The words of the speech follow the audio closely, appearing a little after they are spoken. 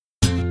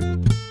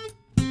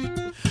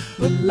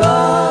La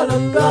la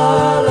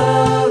la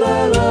la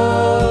la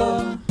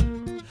la.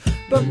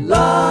 But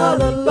la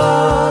la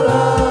la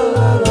la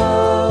la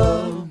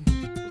la.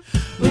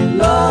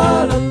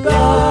 La la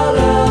la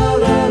la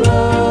la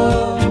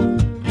la.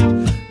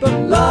 But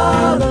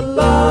la la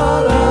la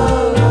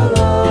la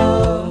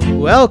la.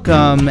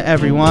 Welcome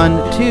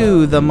everyone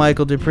to the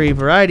Michael Dupree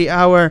Variety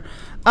Hour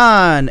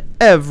on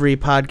every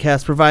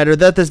podcast provider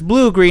that this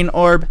blue-green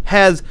orb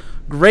has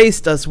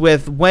graced us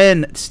with.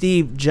 When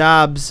Steve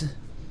Jobs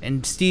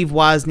and Steve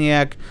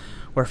Wozniak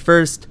were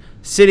first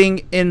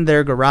sitting in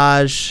their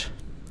garage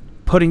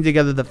putting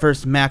together the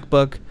first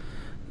MacBook,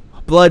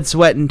 blood,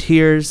 sweat, and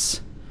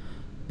tears,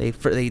 they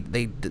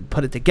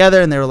put it together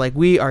and they were like,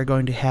 we are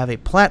going to have a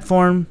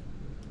platform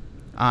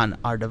on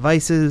our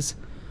devices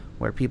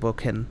where people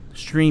can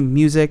stream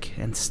music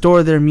and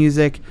store their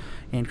music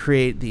and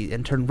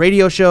and turn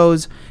radio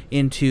shows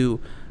into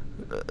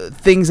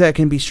things that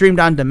can be streamed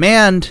on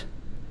demand,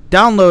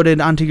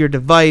 downloaded onto your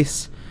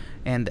device,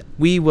 and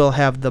we will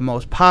have the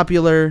most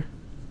popular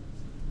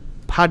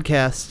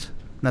podcast.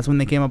 That's when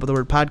they came up with the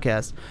word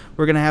podcast.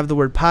 We're gonna have the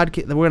word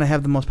podcast. We're gonna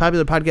have the most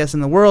popular podcast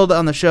in the world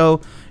on the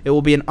show. It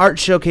will be an art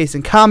showcase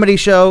and comedy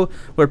show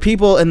where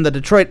people in the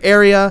Detroit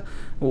area,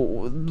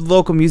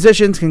 local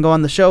musicians, can go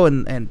on the show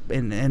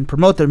and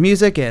promote their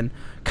music, and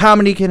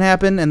comedy can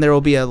happen. And there will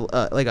be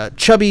a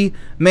chubby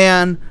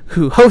man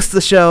who hosts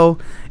the show,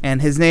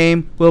 and his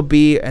name will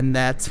be. And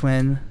that's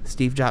when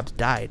Steve Jobs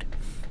died.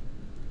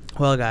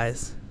 Well,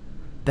 guys,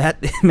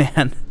 that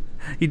man,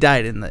 he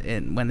died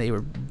when they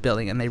were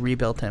building, and they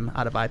rebuilt him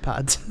out of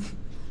iPods.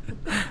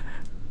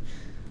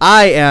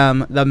 I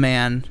am the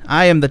man.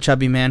 I am the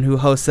chubby man who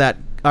hosts that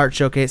art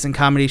showcase and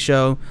comedy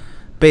show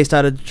based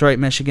out of Detroit,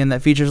 Michigan,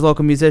 that features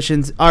local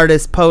musicians,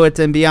 artists, poets,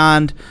 and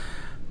beyond.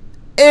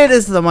 It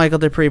is the Michael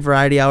Dupree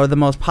Variety Hour, the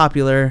most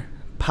popular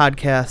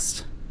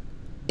podcast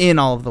in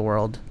all of the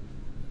world.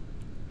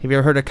 Have you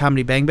ever heard of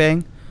Comedy Bang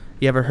Bang?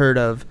 You ever heard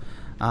of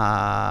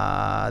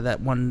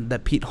that one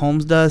that Pete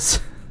Holmes does?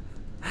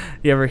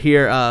 You ever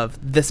hear of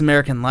This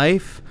American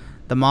Life?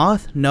 The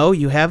Moth? No,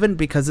 you haven't,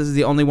 because this is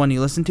the only one you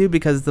listen to,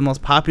 because it's the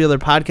most popular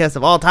podcast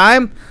of all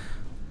time?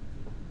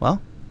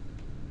 Well,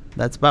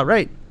 that's about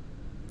right.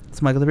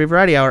 It's Michael Dupree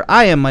Variety Hour.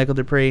 I am Michael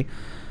Dupree.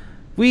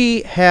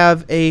 We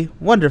have a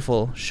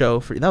wonderful show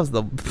for you. That was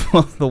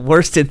the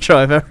worst intro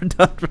I've ever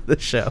done for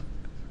this show.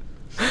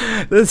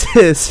 This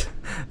is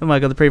the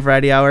Michael Dupree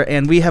Variety Hour,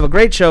 and we have a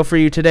great show for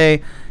you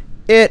today.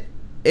 It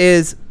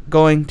is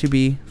going to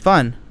be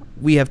fun.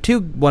 We have two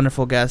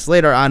wonderful guests.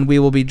 Later on, we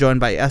will be joined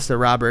by Esther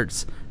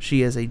Roberts.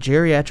 She is a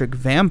geriatric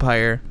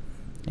vampire,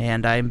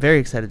 and I'm very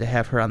excited to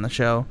have her on the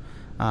show.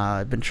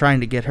 I've been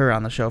trying to get her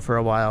on the show for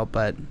a while,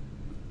 but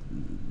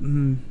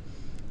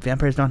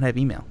vampires don't have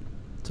email,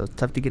 so it's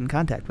tough to get in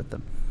contact with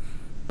them.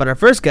 But our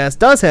first guest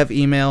does have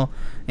email,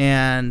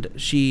 and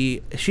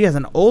she has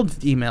an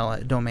old email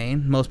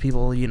domain. Most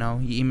people, you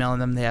email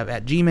them, they have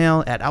at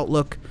Gmail, at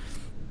Outlook,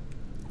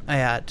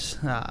 at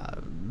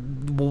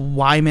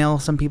Ymail.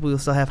 Some people will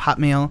still have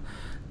Hotmail.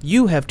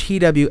 You have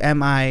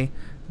twmi.cc.us,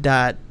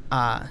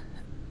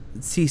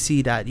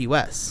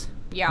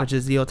 which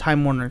is the old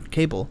Time Warner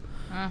Cable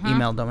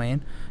email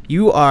domain.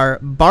 You are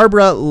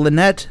Barbara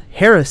Lynette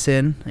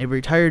Harrison, a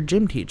retired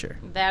gym teacher.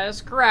 That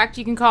is correct.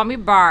 You can call me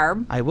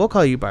Barb. I will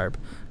call you Barb,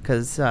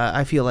 because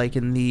I feel like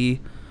in the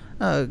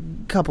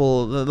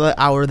the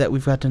hour that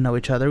we've got to know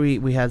each other,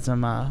 we had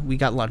some we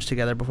got lunch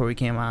together before we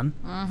came on,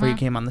 before you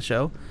came on the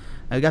show.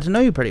 I got to know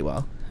you pretty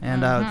well,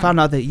 and found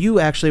out that you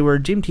actually were a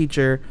gym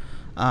teacher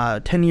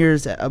 10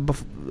 years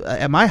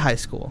at my high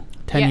school,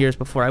 10 years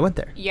before I went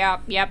there.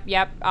 Yep.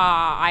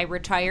 I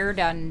retired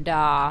and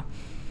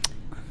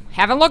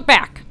haven't looked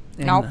back.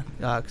 Nope.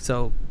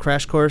 So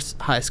Crash Course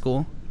High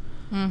School.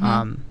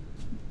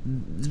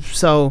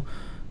 So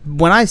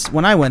when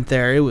I went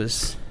there,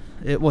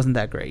 it wasn't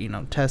that great.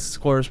 Test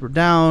scores were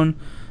down.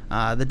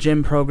 The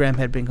gym program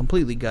had been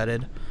completely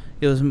gutted.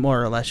 It was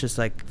more or less just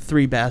like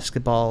 3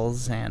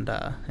 basketballs and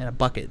a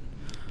bucket.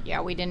 Yeah,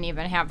 we didn't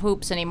even have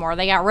hoops anymore.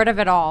 They got rid of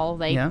it all.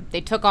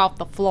 They took off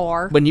the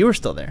floor. When you were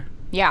still there?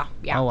 Yeah.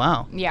 Oh,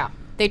 wow. Yeah.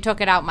 They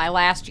took it out my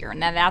last year,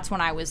 and then that's when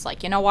I was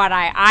like, you know what,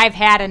 I've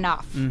had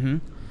enough. Mm-hmm.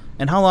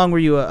 And how long were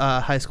you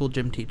a high school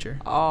gym teacher?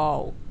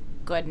 Oh,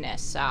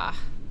 goodness.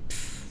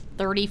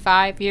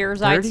 35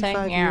 years, I'd say.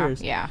 35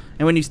 years. Yeah.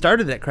 And when you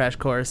started at Crash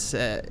Course,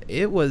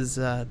 it was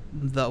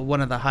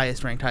one of the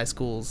highest ranked high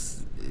schools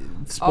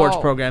sports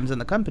programs in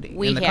the country.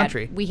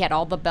 We had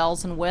all the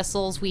bells and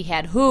whistles. We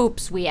had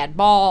hoops. We had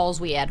balls.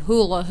 We had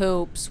hula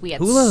hoops. We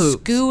had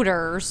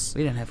scooters.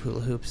 We didn't have hula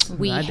hoops.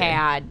 We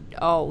had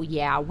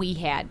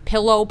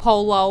pillow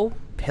polo.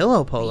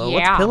 Pillow polo?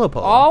 Yeah. What's pillow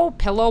polo? Oh,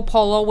 pillow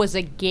polo was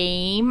a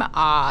game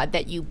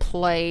that you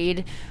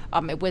played.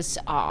 It was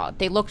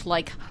they looked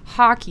like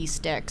hockey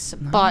sticks,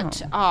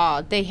 but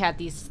they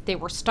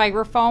were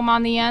styrofoam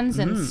on the ends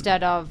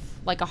instead of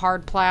like a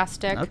hard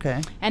plastic.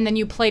 Okay. And then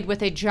you played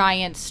with a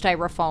giant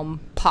styrofoam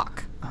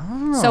puck.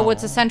 Oh. So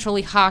it's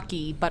essentially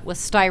hockey, but with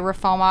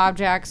styrofoam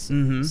objects,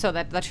 so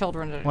that the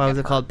children... Why was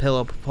it called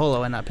pillow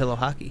polo and not pillow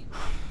hockey?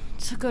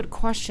 It's a good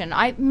question.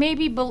 I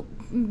maybe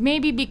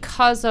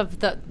because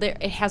of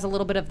it has a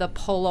little bit of the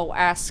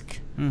polo-esque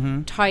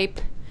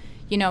type,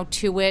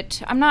 to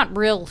it. I'm not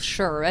real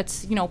sure.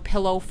 It's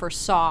pillow for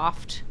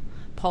soft,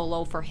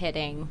 polo for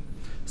hitting.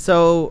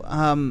 So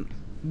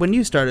when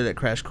you started at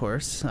Crash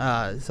Course, so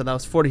that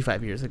was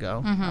 45 years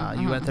ago.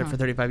 You went there for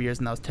 35 years,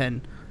 and that was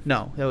 10.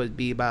 No, that would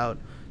be about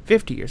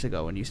 50 years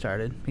ago when you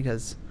started,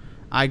 because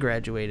I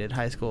graduated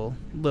high school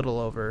a little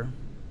over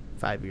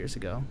 5 years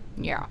ago.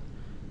 Yeah.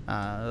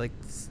 Like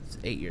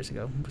 8 years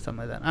ago, something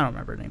like that. I don't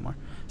remember it anymore.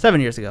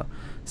 7 years ago.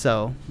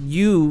 So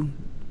you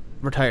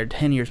retired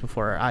 10 years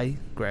before I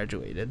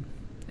graduated,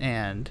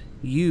 and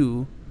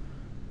you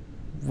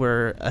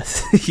were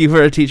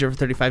a teacher for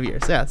 35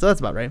 years. Yeah, so that's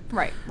about right.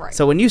 Right.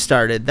 So when you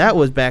started, that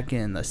was back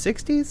in the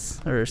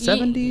 60s or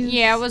 70s?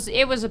 Yeah,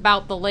 it was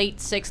about the late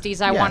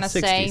 60s, I want to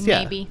say,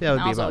 maybe. Yeah,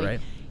 that would be about right.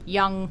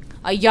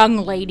 A young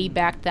lady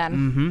back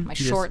then. My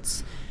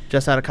shorts.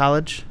 Just out of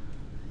college?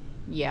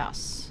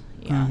 Yes.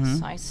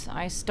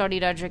 I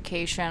studied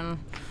education.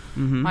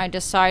 I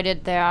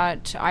decided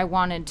that I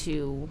wanted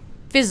to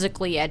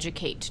physically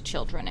educate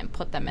children and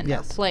put them in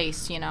their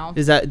place,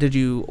 Did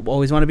you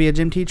always want to be a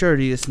gym teacher, or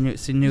you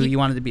just knew you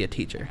wanted to be a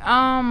teacher?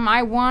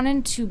 I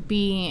wanted to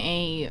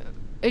be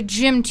a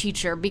gym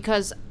teacher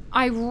because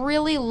I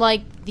really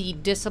like the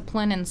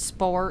discipline in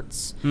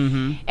sports.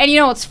 And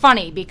it's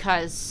funny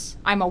because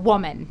I'm a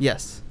woman.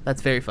 Yes,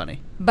 that's very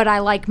funny. But I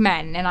like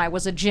men, and I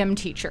was a gym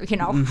teacher,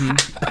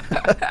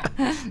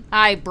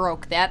 I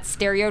broke that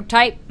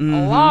stereotype a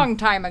long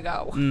time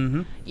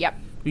ago. Yep.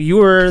 You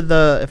were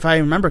if I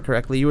remember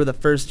correctly, you were the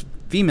first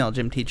female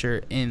gym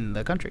teacher in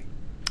the country.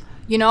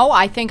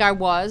 I think I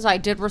was. I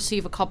did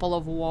receive a couple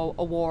of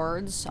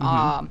awards.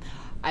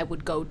 I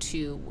would go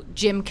to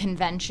gym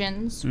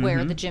conventions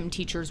where the gym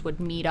teachers would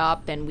meet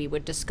up and we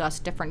would discuss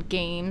different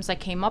games. I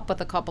came up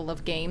with a couple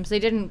of games. They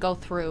didn't go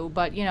through,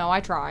 but, I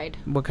tried.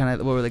 What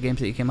were the games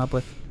that you came up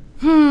with?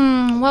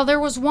 Well, there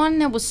was one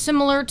that was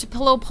similar to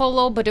pillow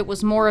polo, but it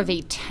was more of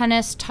a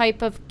tennis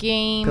type of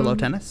game. Pillow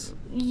tennis?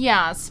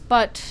 Yes,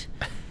 but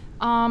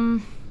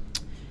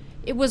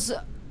it was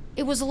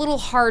a little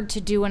hard to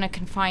do in a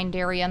confined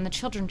area, and the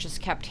children just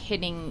kept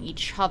hitting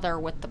each other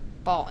with the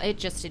ball. It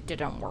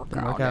didn't work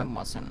out. It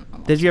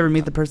wasn't. Did you ever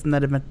meet the person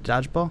that invented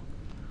dodgeball?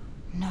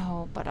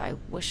 No, but I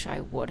wish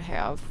I would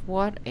have.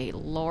 What a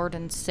Lord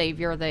and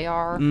Savior they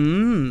are.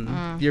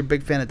 You're a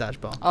big fan of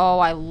dodgeball. Oh,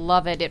 I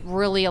love it. It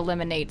really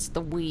eliminates the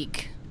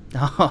weak.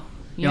 Oh,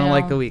 you don't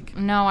like the weak?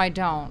 No, I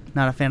don't.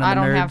 Not a fan of the nerds?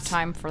 I don't have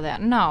time for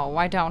that. No,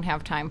 I don't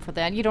have time for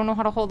that. You don't know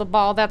how to hold a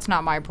ball? That's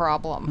not my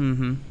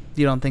problem.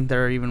 You don't think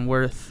they're even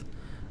worth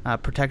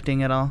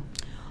protecting at all?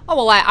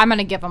 Oh, well, I'm going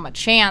to give them a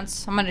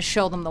chance. I'm going to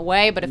show them the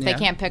way, but if they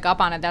can't pick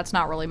up on it, that's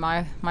not really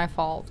my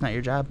fault. Not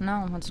your job?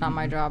 No, it's not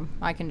my job.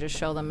 I can just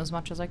show them as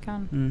much as I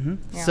can.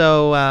 Yeah.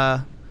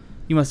 So,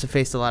 you must have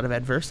faced a lot of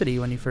adversity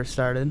when you first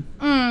started.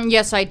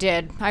 Yes, I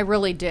did. I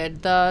really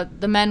did.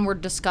 The men were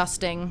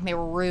disgusting. They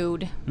were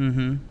rude.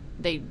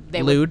 They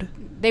lewd?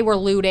 They were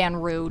lewd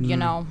and rude,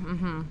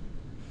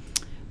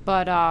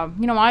 But,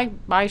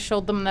 I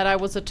showed them that I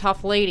was a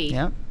tough lady.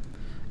 Yeah.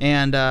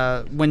 And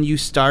when you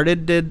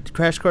started, did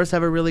Crash Course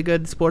have a really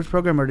good sports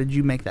program, or did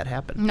you make that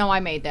happen? No, I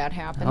made that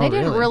happen. Oh, they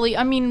didn't really.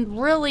 I mean,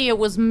 really, it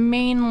was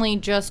mainly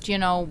just,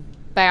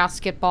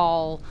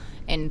 basketball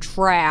and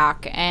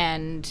track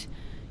and,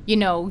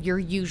 your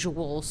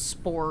usual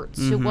sports.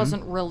 It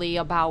wasn't really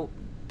about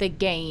the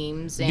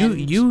games.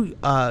 And you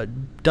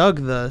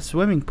dug the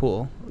swimming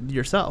pool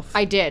yourself.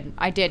 I did.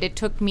 It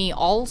took me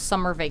all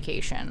summer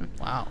vacation.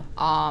 Wow.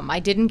 I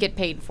didn't get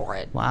paid for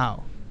it.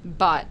 Wow.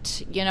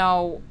 But,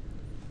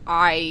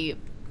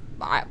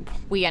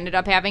 we ended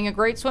up having a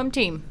great swim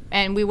team,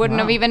 and we wouldn't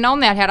have even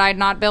known that had I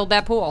not built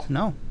that pool.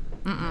 No.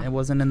 It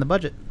wasn't in the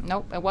budget.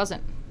 Nope, it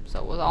wasn't. So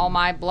it was all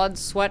my blood,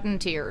 sweat,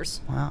 and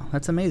tears. Wow,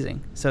 that's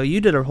amazing. So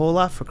you did a whole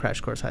lot for Crash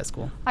Course High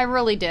School. I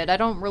really did. I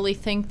don't really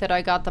think that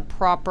I got the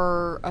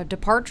proper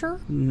departure.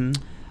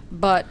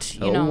 But,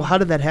 how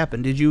did that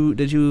happen?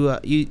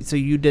 So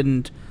you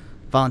didn't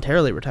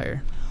voluntarily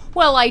retire?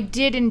 Well, I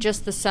did in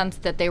just the sense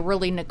that they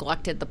really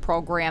neglected the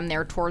program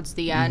there towards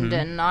the end,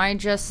 and I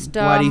just...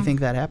 Why do you think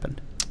that happened?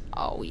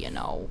 Oh,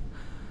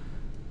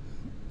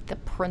 the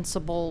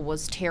principal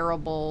was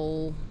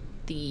terrible,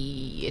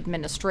 the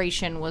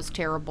administration was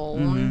terrible,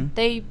 and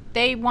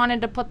they wanted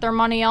to put their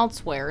money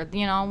elsewhere,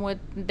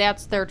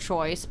 that's their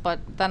choice, but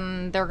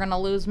then they're going to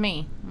lose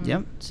me.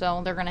 Yep.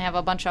 So they're going to have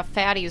a bunch of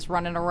fatties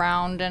running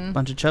around and...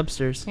 Bunch of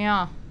chubsters.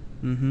 Yeah.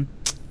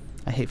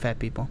 I hate fat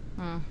people.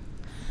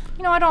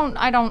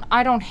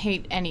 I don't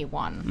hate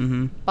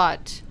anyone,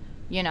 but,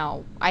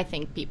 I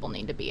think people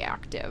need to be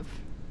active.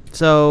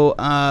 So,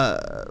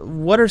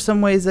 what are some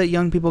ways that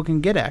young people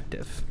can get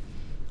active?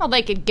 Well,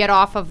 they could get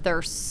off of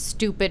their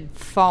stupid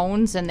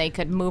phones and they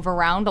could move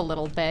around a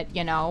little bit,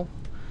 You don't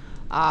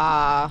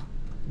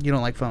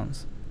like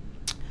phones?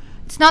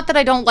 It's not that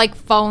I don't like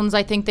phones.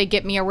 I think they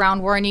get me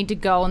around where I need to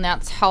go, and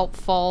that's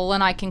helpful,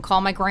 and I can call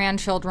my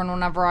grandchildren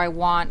whenever I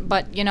want.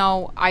 But,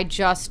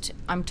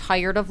 I'm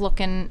tired of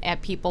looking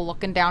at people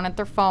looking down at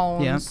their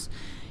phones.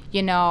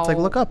 you know. It's like,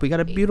 look up, we got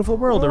a beautiful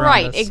world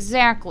around us. Right,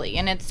 exactly.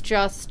 And it's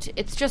just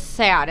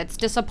sad. It's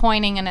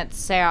disappointing and it's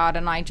sad.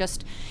 And I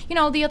just,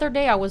 the other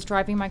day I was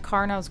driving my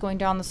car and I was going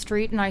down the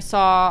street and I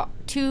saw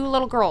 2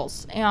 little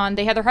girls and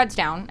they had their heads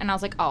down. And I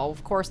was like, oh,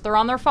 of course they're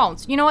on their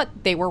phones. You know what?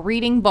 They were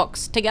reading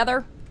books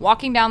together,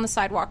 walking down the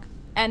sidewalk.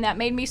 And that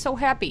made me so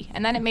happy.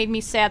 And then it made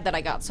me sad that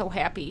I got so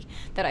happy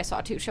that I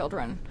saw 2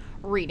 children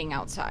reading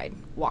outside,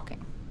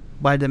 walking.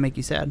 Why did that make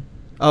you sad?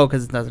 Oh,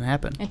 because it doesn't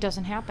happen. It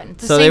doesn't happen.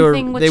 It's the so same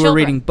thing with they children. were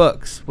reading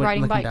books,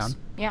 riding looking bikes.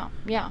 down.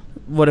 Yeah.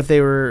 What if they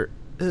were?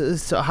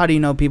 So how do you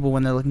know people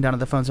when they're looking down at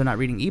their phones are not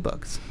reading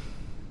ebooks?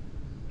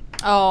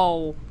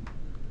 Oh,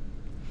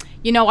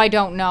 I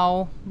don't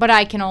know, but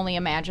I can only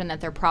imagine that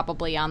they're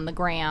probably on the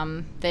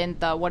gram,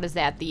 what is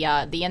that? The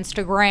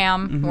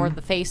Instagram or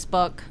the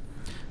Facebook.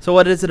 So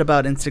what is it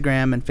about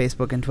Instagram and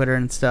Facebook and Twitter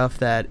and stuff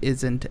that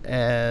isn't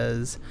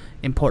as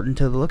important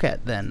to look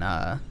at than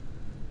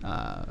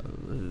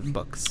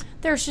books?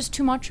 There's just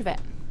too much of it.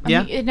 I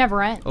Yeah? mean, it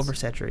never ends.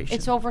 Oversaturation.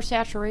 It's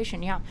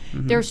oversaturation, yeah.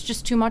 There's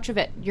just too much of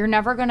it. You're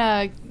never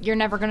gonna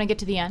get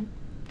to the end.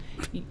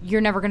 You're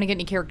never gonna get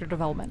any character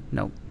development.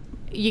 Nope.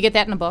 You get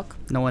that in a book?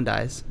 No one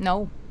dies.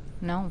 No.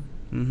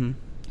 Mm-hmm.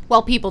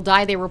 Well, people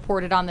die. They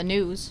report it on the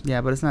news. Yeah,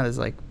 but it's not as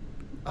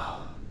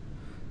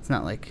it's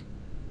not like,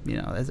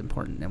 as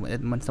important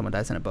when someone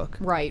dies in a book.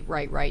 Right.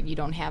 You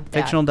don't have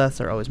that. Fictional deaths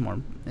are always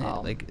more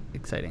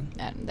exciting.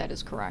 That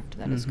is correct.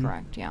 That is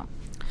correct. Yeah.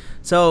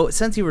 So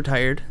since you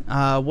retired,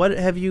 what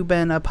have you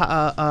been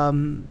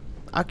occupying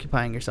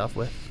yourself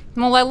with?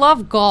 Well, I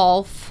love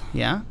golf.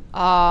 Yeah.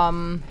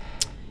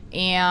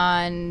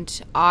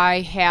 And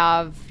I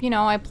have,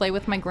 I play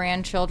with my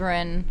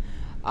grandchildren.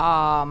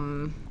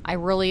 I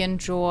really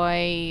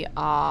enjoy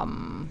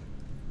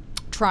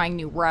trying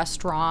new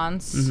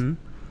restaurants. Mm-hmm.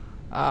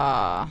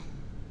 I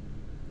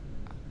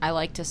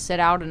like to sit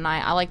out and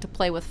I like to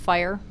play with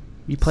fire.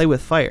 You play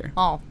with fire?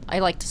 Oh, I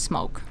like to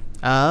smoke.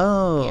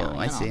 Oh, Yeah,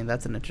 I see.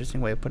 That's an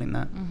interesting way of putting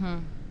that.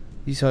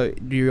 Mm-hmm. So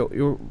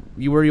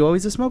were you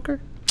always a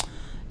smoker?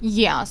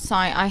 Yes,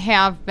 I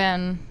have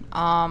been.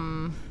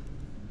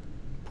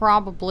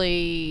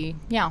 Probably,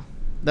 yeah.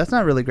 That's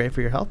not really great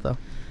for your health, though.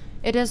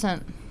 It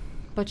isn't.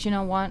 But you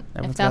know what?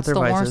 Everyone's if that's got the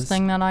their worst vices.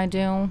 thing that I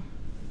do,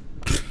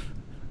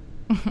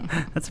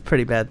 That's a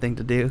pretty bad thing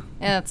to do.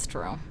 that's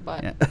true.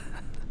 But Yeah.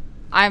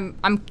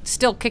 I'm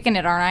still kicking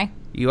it, aren't I?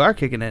 You are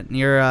kicking it.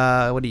 You're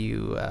what are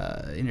you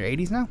in your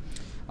 80s now?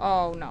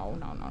 Oh no.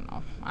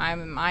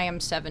 I am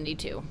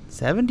 72.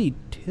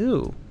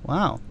 72.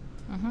 Wow.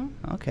 Mhm.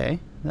 Okay.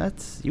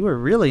 You were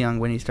really young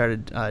when you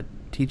started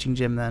teaching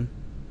gym then.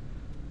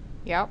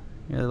 Yep.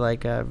 You're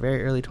like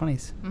very early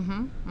 20s.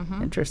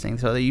 Mhm. Interesting.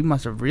 So you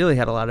must have really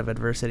had a lot of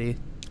adversity.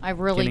 I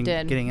really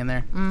did. Getting in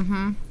there.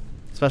 Mhm.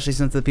 Especially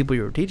since the people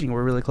you were teaching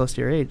were really close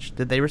to your age.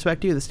 Did they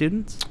respect you, the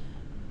students?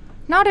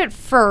 Not at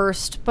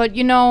first, but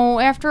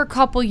after a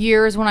couple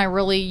years when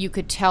you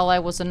could tell I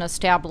was an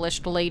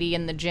established lady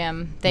in the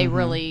gym,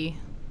 they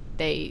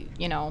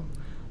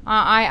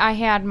I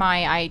had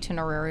my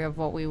itinerary of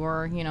what we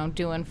were,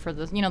 doing for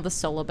the, the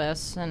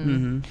syllabus,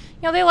 and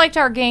they liked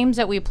our games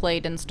that we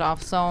played and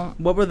stuff. So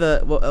what were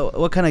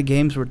what kind of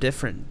games were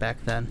different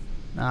back then?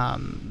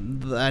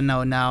 I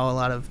know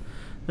now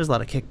there's a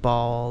lot of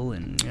kickball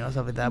and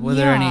stuff like that. Were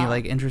there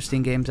any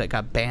interesting games that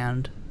got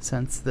banned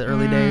since the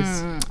early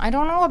days? I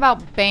don't know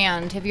about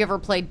banned. Have you ever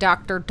played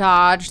Dr.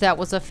 Dodge? That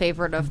was a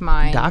favorite of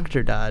mine.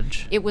 Dr.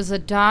 Dodge. It was a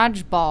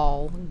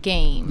dodgeball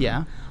game.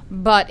 Yeah.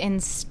 But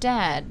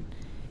instead,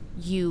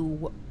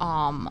 you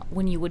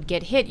when you would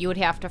get hit, you would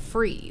have to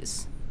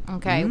freeze.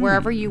 Okay,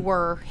 wherever you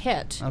were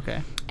hit.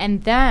 Okay.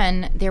 And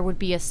then there would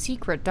be a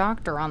secret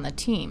doctor on the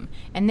team,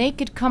 and they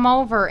could come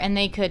over and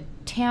they could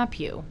tap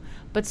you.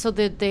 But so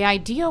the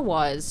idea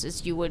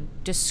is you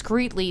would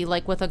discreetly,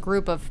 like with a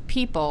group of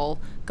people,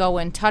 go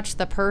and touch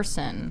the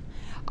person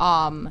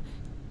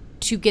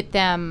to get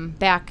them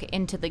back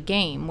into the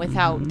game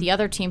without the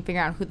other team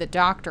figuring out who the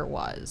doctor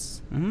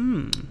was.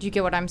 Do you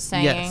get what I'm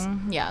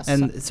saying? Yes.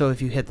 And so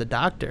if you hit the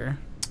doctor...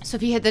 So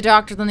if you hit the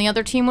doctor, then the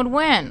other team would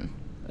win.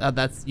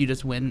 You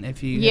just win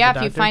if you hit Yeah, the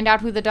if you doctor? find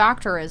out who the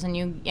doctor is and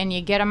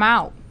you get him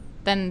out.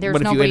 Then there's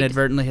What if nobody. you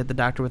inadvertently hit the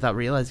doctor without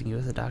realizing he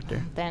was a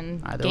doctor?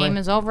 Then Either game way.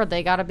 is over.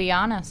 They got to be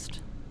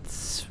honest.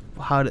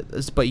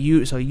 But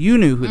you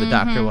knew who the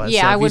doctor was.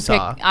 Yeah,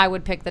 so I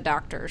would pick the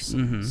doctors.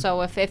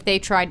 So if they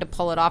tried to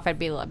pull it off, I'd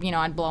be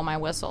I'd blow my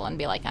whistle and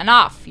be like,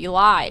 enough, you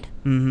lied.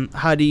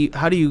 How do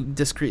you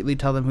discreetly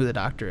tell them who the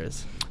doctor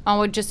is? I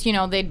would just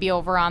they'd be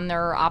over on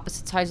their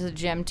opposite sides of the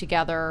gym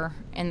together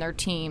in their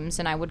teams,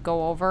 and I would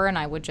go over and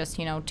I would just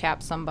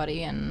tap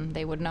somebody and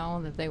they would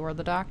know that they were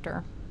the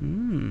doctor.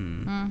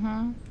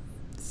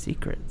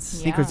 Secrets.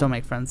 Yeah. Secrets don't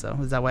make friends, though.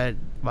 Is that why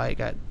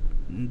it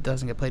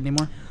doesn't get played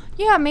anymore?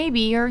 Yeah,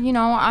 maybe. Or,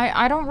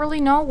 I don't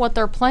really know what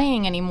they're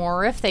playing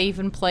anymore, if they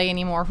even play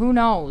anymore. Who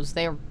knows?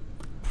 They're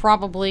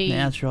probably...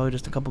 Yeah, it's probably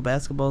just a couple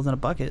basketballs and a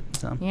bucket.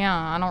 So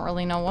Yeah, I don't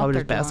really know what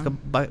probably they're just doing.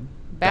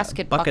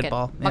 basket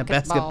ball. Yeah,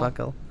 basket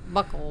buckle.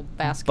 Buckle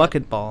basket.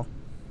 Bucket ball.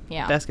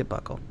 Yeah. Basket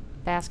buckle.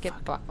 Basket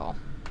buckle.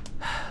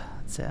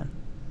 That's sad.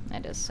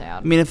 It is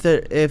sad. I mean, if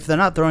they're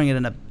not throwing it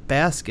in a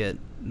basket,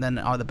 then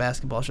are the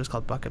basketballs just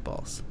called bucket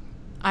balls?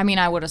 I mean,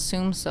 I would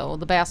assume so.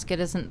 The basket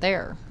isn't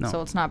there, No.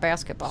 so it's not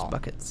basketball. It's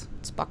buckets.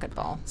 It's bucket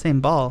ball. Same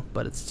ball,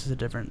 but it's just a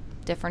different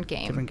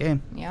game. Different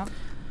game. Yeah.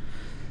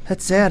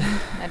 That's sad.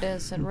 It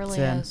is. It really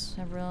sad. is.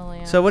 It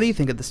really is. So what do you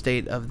think of the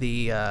state of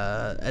the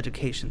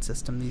education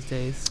system these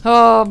days?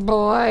 Oh,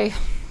 boy.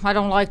 I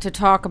don't like to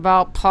talk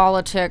about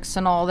politics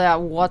and all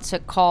that, what's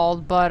it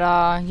called, but,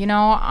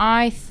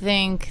 I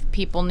think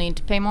people need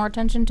to pay more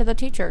attention to the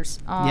teachers.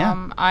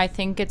 I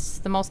think it's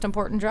the most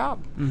important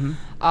job.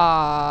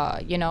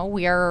 Mm-hmm.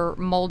 We are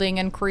molding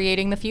and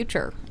creating the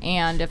future,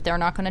 and if they're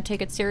not going to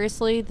take it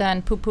seriously,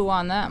 then poo-poo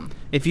on them.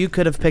 If you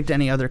could have picked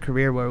any other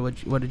career, what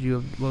would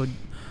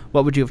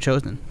you have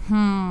chosen?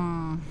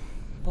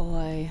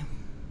 Boy.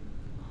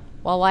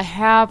 Well, I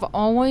have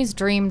always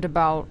dreamed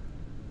about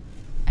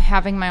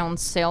having my own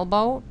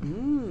sailboat.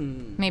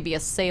 Maybe a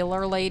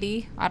sailor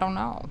lady. I don't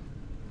know.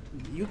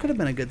 You could have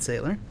been a good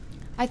sailor.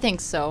 I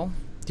think so.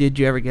 Did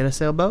you ever get a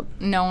sailboat?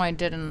 No, I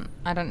didn't.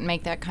 I didn't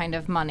make that kind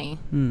of money.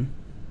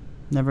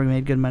 Never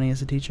made good money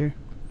as a teacher?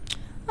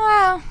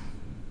 I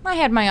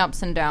had my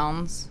ups and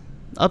downs.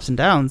 Ups and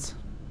downs?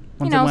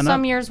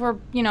 Some years were,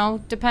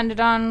 depended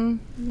on,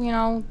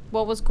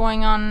 what was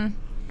going on.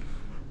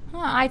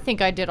 I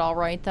think I did all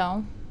right,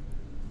 though.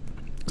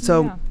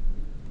 So, yeah.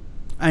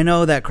 I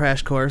know that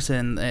Crash Course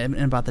in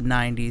about the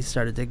 90s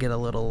started to get a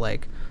little,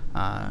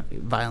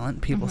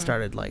 violent. People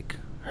started,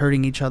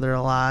 hurting each other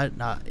a lot,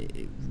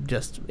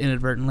 just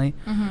inadvertently.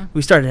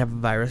 We started to have a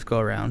virus go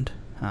around.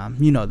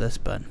 You know this,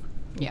 but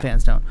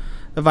fans don't.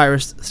 The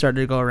virus started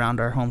to go around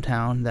our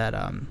hometown that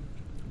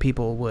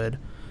people would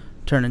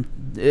turn in.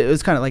 It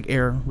was kind of like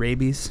air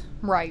rabies.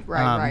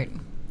 Right.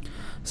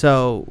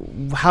 So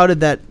how do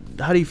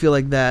you feel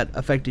like that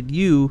affected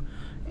you?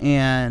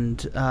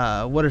 And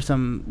what are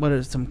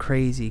some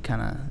crazy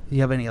kind of? Do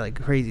you have any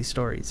crazy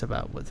stories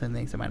about what some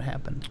things that might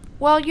happen?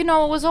 Well, it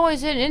was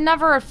always it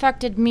never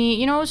affected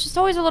me. It was just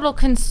always a little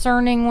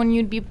concerning when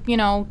you'd be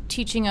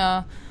teaching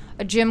a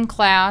gym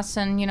class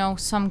and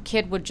some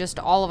kid would just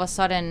all of a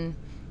sudden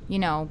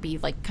be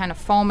kind of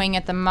foaming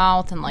at the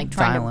mouth and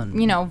trying to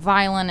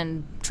violent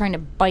and trying to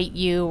bite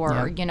you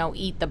or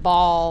eat the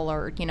ball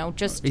or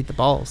just eat the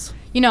balls.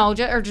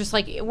 Or just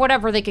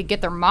whatever they could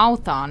get their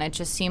mouth on. It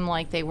just seemed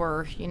like they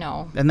were,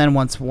 And then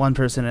once one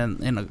person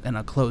in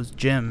a closed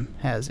gym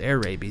has air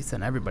rabies,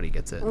 then everybody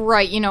gets it.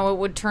 Right. It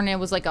would turn. It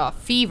was like a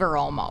fever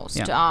almost.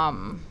 Yeah.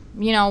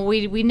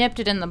 We nipped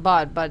it in the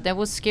bud, but that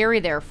was scary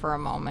there for a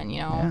moment.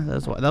 Yeah,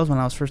 that was when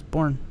I was first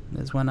born.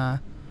 Is when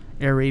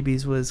air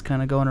rabies was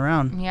kind of going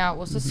around. Yeah, it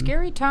was a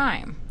scary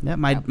time. Yeah,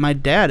 my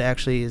dad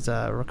actually is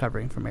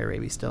recovering from air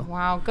rabies still.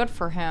 Wow, good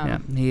for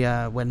him.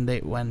 Yeah,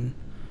 when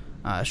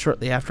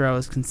shortly after I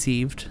was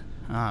conceived,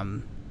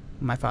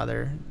 my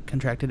father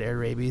contracted air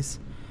rabies,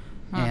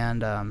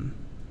 and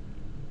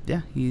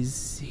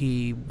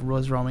he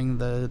was roaming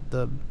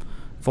the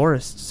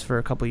forests for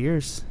a couple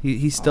years.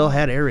 He still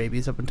had air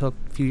rabies up until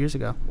a few years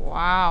ago.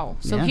 Wow,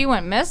 so he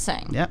went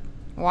missing. Yep.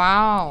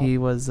 Wow. He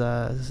was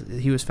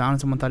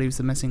found. Someone thought he was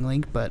the missing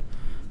link, but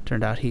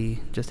turned out he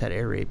just had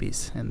air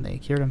rabies, and they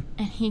cured him.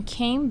 And he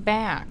came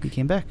back. He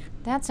came back.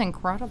 That's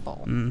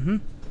incredible. Mm-hmm.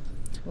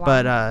 Wow.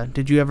 But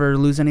did you ever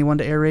lose anyone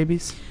to air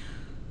rabies?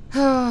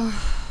 I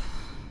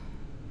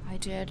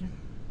did.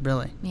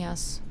 Really?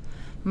 Yes.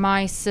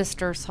 My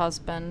sister's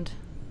husband.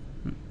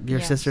 Your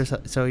sister's,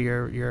 so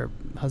your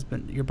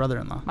husband, your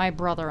brother-in-law. My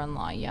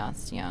brother-in-law,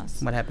 yes.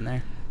 What happened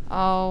there?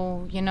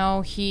 Oh,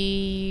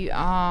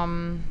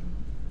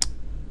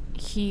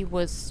 he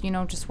was,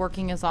 just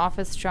working his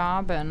office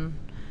job, and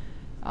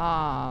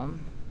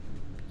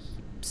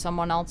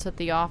someone else at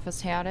the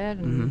office had it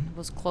and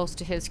was close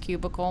to his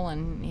cubicle,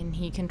 and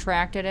he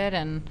contracted it.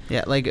 And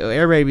yeah,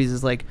 air rabies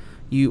is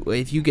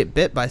if you get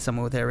bit by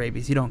someone with air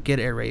rabies, you don't get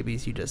air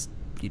rabies, you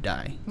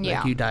die.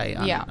 Yeah. You die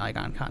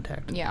on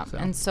contact. Yeah. So.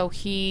 And so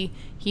he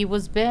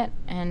was bit,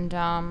 and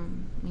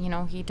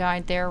he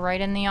died there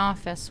right in the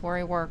office where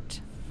he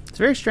worked. It's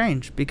very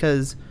strange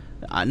because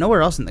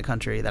nowhere else in the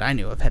country that I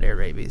knew of had air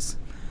rabies.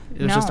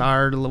 It was just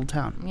our little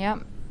town. Yep.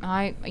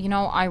 I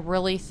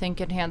really think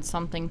it had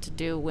something to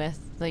do with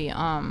the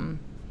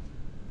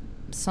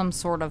some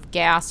sort of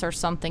gas or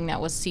something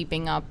that was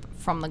seeping up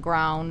from the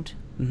ground.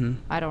 Mm-hmm.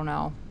 I don't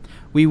know.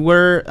 We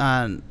were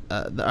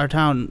our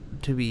town,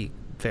 to be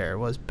fair,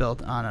 was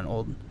built on an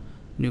old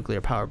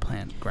nuclear power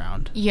plant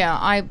ground.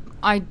 Yeah,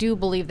 I do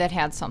believe that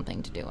had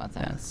something to do with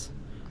it. Yes.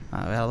 We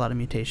had a lot of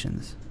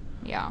mutations.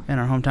 Yeah. In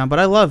our hometown, but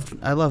I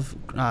love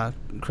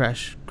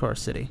Crash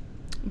Course City.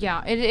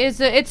 Yeah,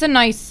 it's a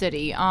nice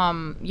city.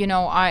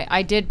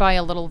 I did buy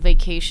a little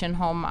vacation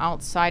home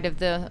outside of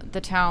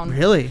the town.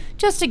 Really?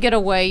 Just to get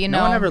away,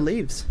 No one ever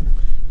leaves.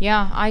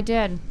 Yeah, I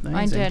did.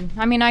 Amazing.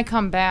 I mean, I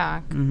come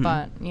back,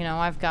 but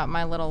I've got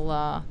my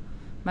little.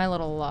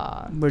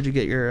 Where'd you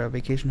get your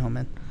vacation home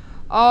in?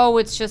 Oh,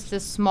 it's just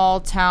this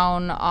small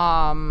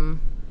town,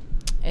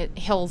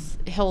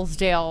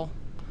 Hillsdale.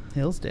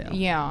 Hillsdale.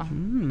 Yeah.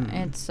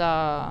 It's,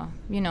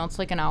 it's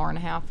like an hour and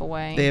a half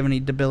away. They have any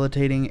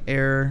debilitating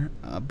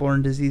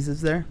airborne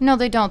diseases there? No,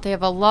 they don't. They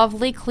have a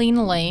lovely,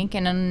 clean lake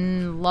and a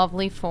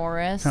lovely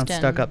forest. Sounds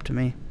stuck up to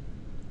me.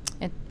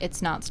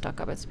 It's not stuck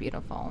up. It's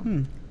beautiful.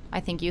 I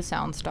think you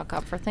sound stuck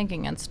up for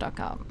thinking it's stuck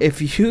up.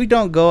 If you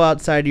don't go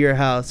outside your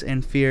house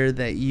in fear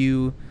that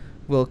you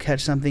will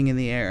catch something in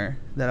the air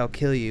that'll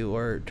kill you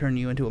or turn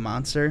you into a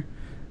monster,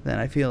 then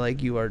I feel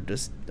like you are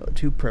just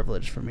too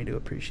privileged for me to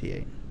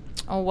appreciate.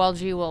 Oh, well,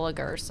 gee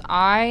willikers.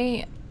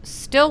 I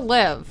still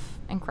live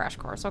in Crash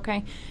Course,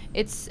 okay?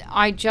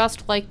 I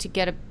just like to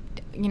get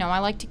I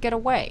like to get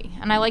away.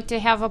 And I like to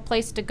have a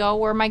place to go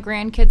where my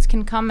grandkids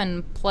can come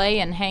and play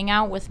and hang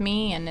out with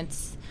me, and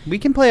it's... We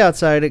can play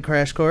outside at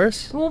Crash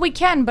Course. Well, we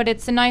can, but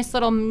it's a nice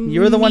little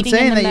You're the one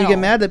saying that you get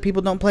mad that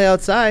people don't play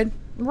outside.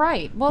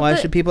 Right. Well, why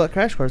should people at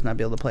Crash Course not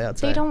be able to play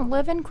outside? They don't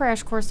live in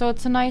Crash Course, so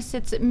it's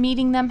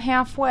meeting them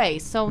halfway.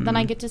 So then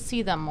I get to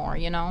see them more,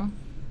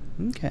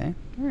 Okay.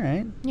 All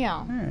right. Yeah.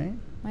 All right.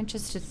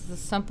 It's a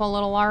simple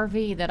little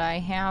RV that I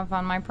have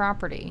on my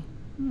property.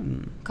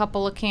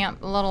 Couple of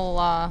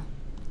little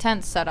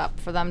tents set up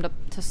for them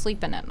to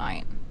sleep in at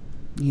night.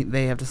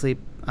 They have to sleep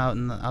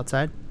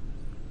outside?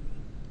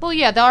 Well,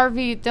 yeah, the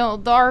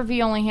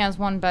RV only has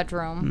one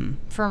bedroom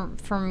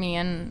for me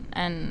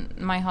and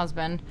my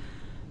husband.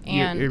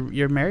 And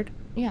you're married?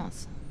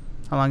 Yes.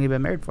 How long have you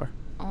been married for?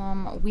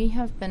 We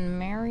have been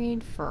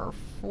married for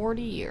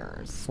 40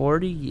 years.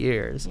 40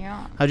 years.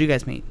 Yeah. How'd you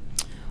guys meet?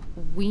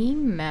 We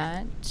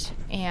met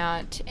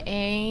at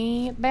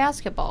a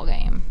basketball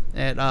game.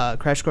 At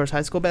Crash Course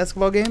High School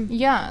basketball game?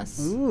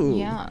 Yes. Ooh.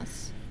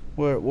 Yes.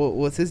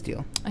 What's his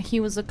deal? He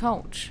was a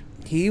coach.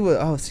 He was.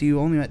 Oh, so you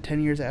only met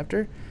 10 years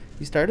after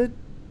you started?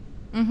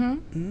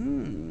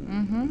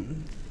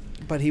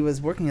 But he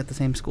was working at the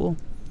same school.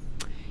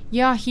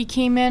 Yeah, he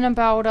came in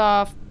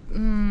about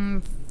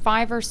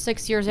 5 or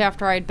 6 years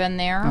after I'd been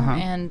there,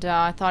 and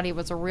I thought he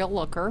was a real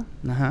looker.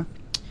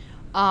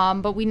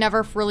 But we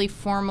never really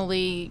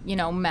formally,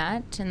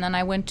 met. And then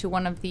I went to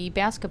one of the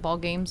basketball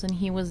games, and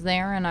he was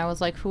there, and I was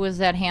like, "Who is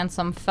that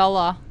handsome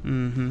fella?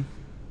 And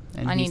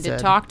I need to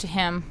talk to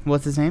him."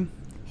 What's his name?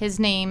 His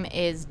name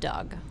is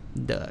Doug.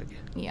 Doug.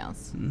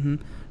 Yes.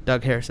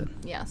 Doug Harrison.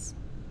 Yes.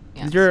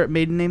 Is your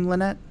maiden name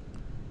Lynette?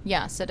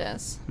 Yes, it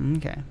is.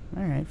 Okay.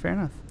 All right. Fair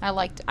enough.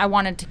 I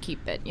wanted to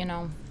keep it,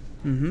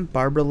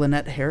 Barbara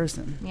Lynette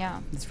Harrison.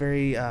 Yeah. It's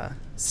very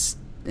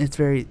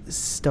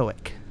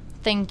stoic.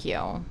 Thank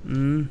you.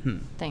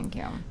 Thank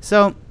you.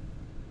 So,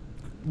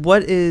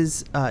 what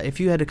is if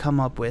you had to come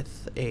up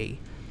with a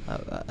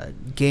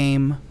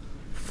game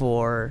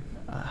for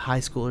high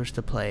schoolers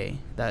to play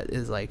that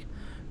is like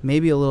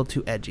maybe a little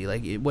too edgy,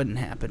 like it wouldn't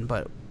happen,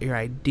 but your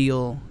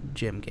ideal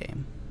gym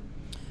game?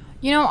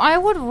 I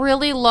would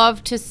really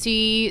love to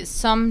see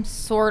some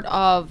sort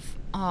of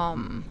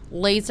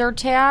laser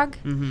tag.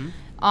 That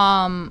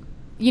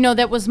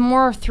was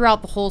more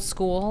throughout the whole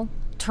school,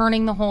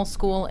 turning the whole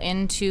school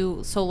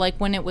into, so like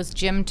when it was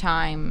gym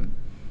time,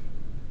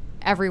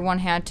 everyone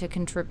had to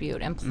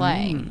contribute and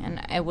play.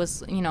 And it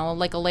was,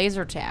 like a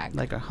laser tag.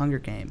 Like a Hunger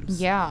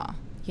Games. Yeah.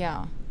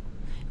 Yeah.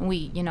 And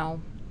we,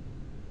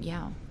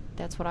 yeah.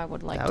 That's what I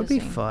would like to see.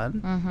 That would be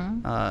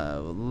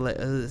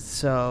fun.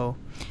 So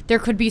there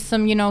could be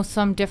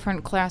some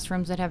different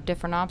classrooms that have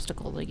different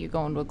obstacles. Like you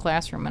go into a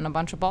classroom and a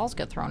bunch of balls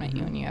get thrown at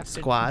you, and you have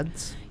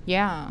squads.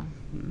 Yeah.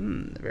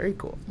 Very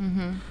cool.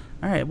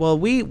 All right. Well,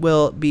 we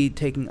will be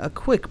taking a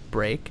quick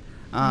break.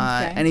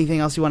 Okay. Anything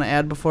else you want to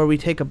add before we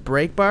take a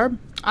break, Barb?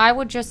 I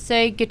would just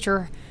say get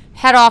your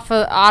head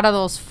out of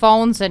those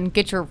phones and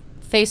get your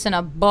face in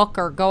a book,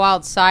 or go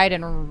outside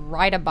and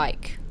ride a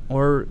bike.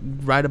 Or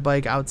ride a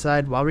bike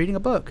outside while reading a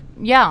book.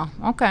 Yeah,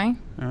 okay.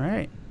 All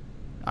right.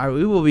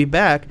 We will be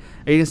back.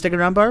 Are you going to stick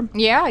around, Barb?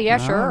 Yeah,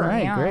 sure. All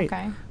right, yeah, great.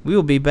 Okay. We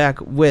will be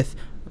back with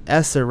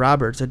Esther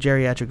Roberts, a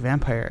geriatric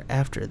vampire,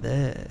 after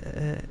this.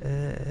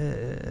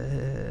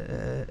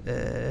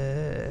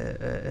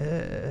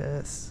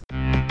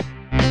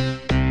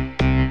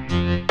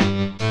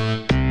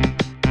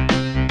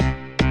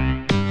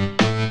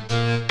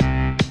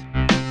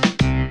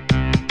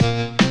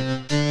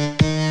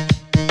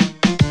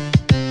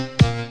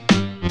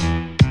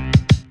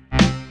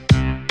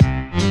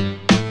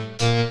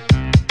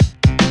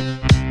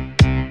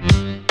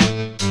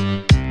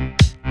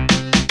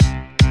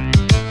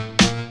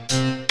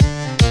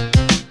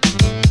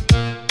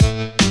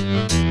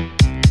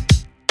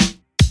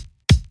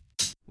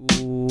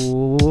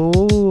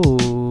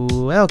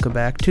 Welcome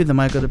back to the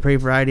Michael Dupree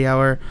Variety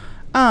Hour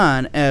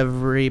on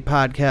every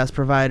podcast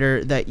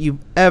provider that you've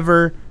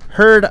ever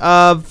heard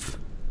of.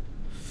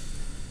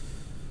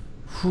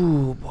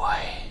 Ooh, boy.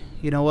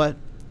 You know what?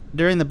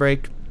 During the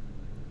break,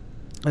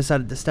 I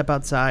decided to step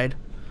outside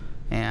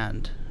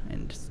and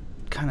just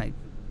kind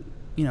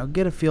of,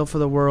 get a feel for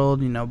the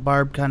world.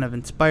 Barb kind of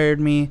inspired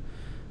me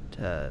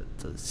to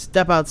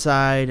step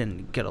outside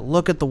and get a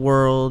look at the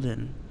world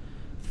and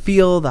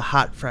feel the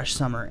hot, fresh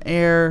summer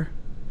air.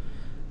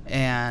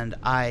 And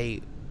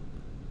I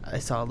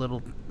saw a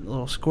little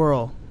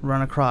squirrel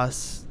run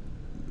across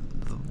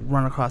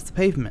run across the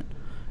pavement.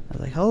 I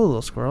was like, hello,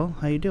 little squirrel.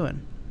 How you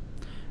doing?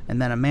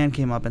 And then a man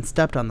came up and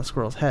stepped on the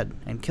squirrel's head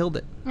and killed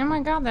it. Oh,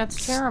 my God,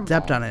 that's terrible.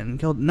 Stepped on it and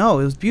killed it. No,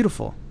 it was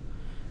beautiful.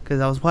 Because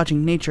I was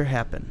watching nature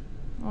happen.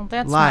 Well,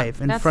 that's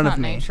live in front of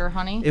me. That's not nature,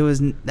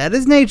 honey. That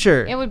is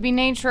nature. It would be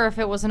nature if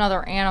it was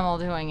another animal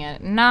doing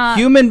it, not...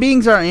 Human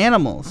beings are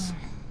animals.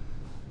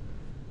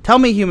 Tell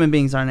me human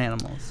beings aren't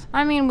animals.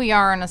 I mean, we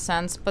are in a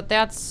sense, but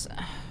that's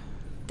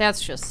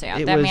just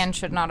sad. That man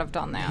should not have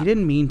done that. He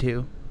didn't mean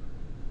to.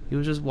 He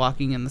was just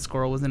walking and the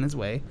squirrel was in his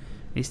way.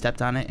 He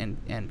stepped on it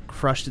and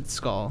crushed its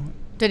skull.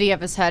 Did he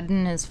have his head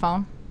in his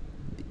phone?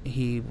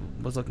 He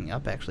was looking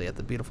up, actually, at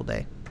the beautiful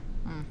day.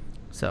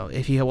 So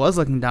if he was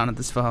looking down at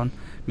this phone,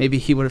 maybe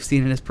he would have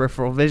seen in his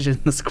peripheral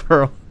vision the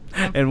squirrel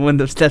and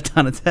wouldn't have stepped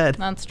on its head.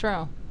 That's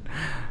true.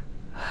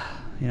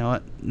 You know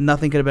what?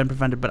 Nothing could have been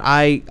prevented, but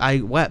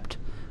I wept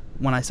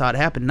when I saw it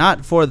happen.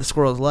 Not for the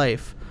squirrel's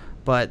life,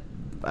 but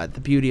at the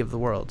beauty of the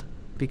world.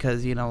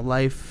 Because,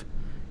 life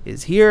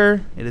is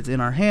here, it is in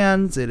our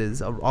hands, it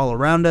is all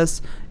around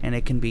us, and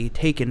it can be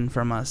taken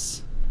from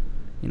us.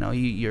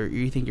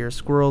 You think you're a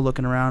squirrel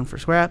looking around for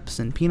scraps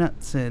and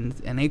peanuts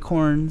and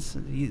acorns.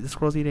 The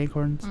squirrels eat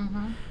acorns.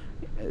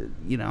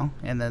 Mm-hmm.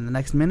 And then the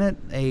next minute,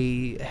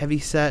 a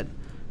heavy-set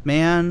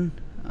man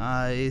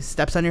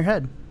steps on your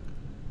head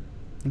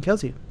and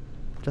kills you.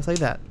 Just like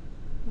that.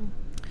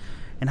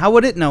 And how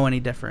would it know any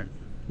different?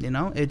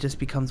 It just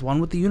becomes one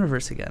with the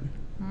universe again.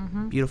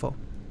 Mm-hmm. Beautiful.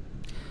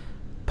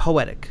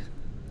 Poetic.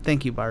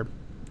 Thank you, Barb.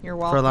 You're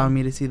welcome. For allowing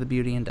me to see the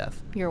beauty in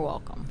death. You're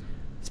welcome.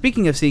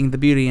 Speaking of seeing the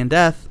beauty in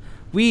death,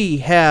 we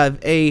have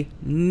a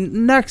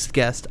next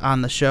guest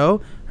on the show.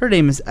 Her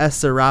name is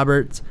Esther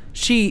Roberts.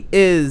 She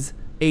is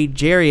a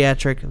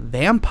geriatric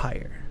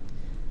vampire.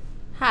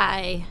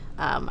 Hi.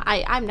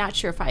 I'm not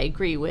sure if I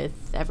agree with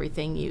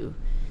everything you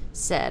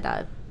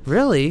said.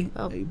 Really?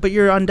 But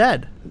you're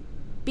undead.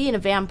 Being a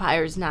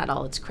vampire is not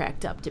all it's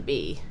cracked up to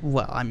be.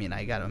 Well, I mean,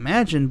 I gotta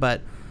imagine,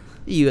 but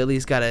you at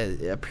least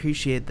gotta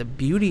appreciate the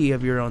beauty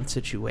of your own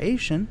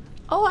situation.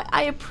 Oh,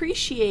 I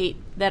appreciate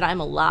that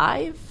I'm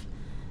alive.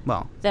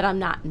 Well, that I'm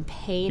not in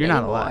pain you're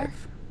anymore. not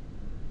alive.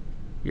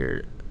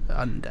 You're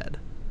undead.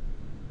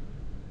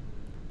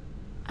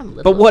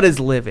 But what is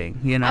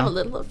living, I'm a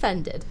little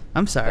offended.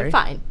 I'm sorry. But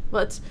fine.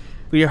 But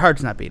your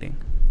heart's not beating.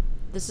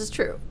 This is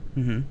true.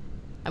 Mm-hmm.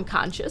 I'm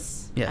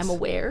conscious. Yes. I'm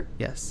aware.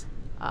 Yes.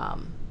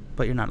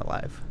 But you're not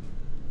alive.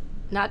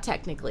 Not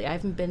technically. I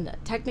haven't been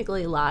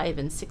technically alive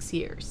in 6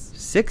 years.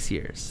 6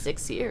 years?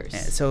 6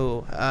 years.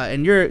 So,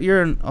 and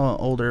you're an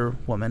older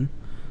woman.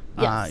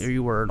 Yes. Or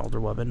you were an older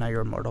woman. Now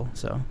you're immortal.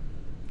 So,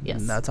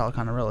 yes. That's all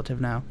kind of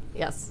relative now.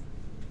 Yes.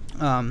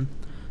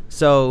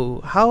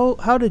 So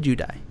how did you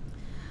die?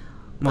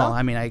 Well, Well,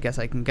 I mean, I guess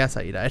I can guess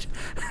how you died.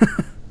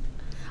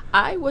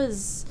 I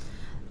was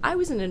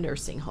in a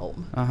nursing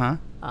home. Uh-huh.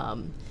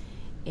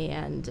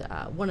 And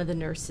one of the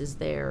nurses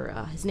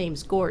there, his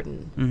name's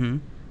Gordon.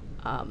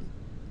 Mm-hmm.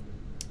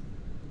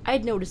 I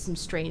had noticed some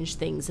strange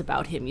things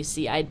about him. You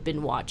see, I'd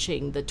been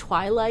watching the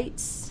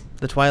Twilights.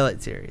 The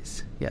Twilight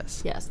series,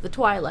 yes. Yes, the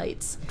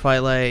Twilights.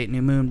 Twilight,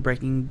 New Moon,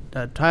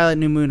 Twilight,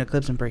 New Moon,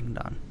 Eclipse, and Breaking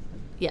Dawn.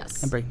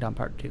 Yes. And Breaking Dawn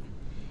Part 2.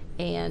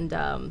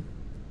 And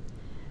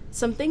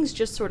some things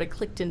just sort of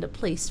clicked into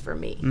place for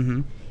me.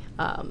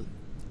 Mm-hmm.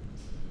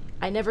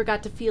 I never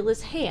got to feel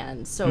his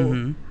hand,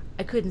 so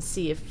I couldn't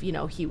see if,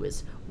 he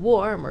was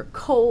warm or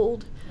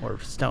cold. Or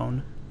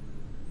stone.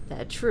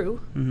 That's true.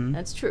 Mm-hmm.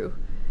 That's true.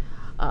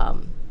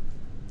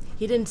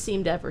 He didn't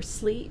seem to ever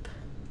sleep.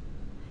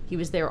 He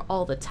was there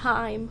all the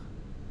time.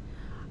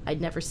 I'd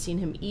never seen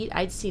him eat.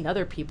 I'd seen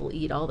other people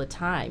eat all the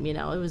time.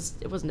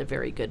 It wasn't a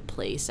very good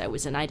place I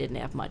was in. I didn't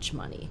have much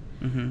money.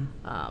 Mm-hmm.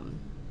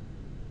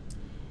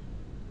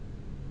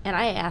 And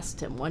I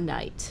asked him one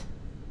night,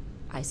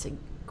 I said,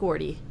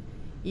 Gordy,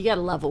 you got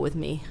to level with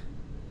me.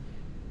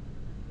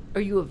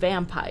 Are you a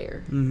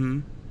vampire?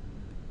 Mm-hmm.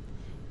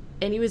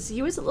 And he was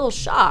a little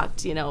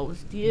shocked, He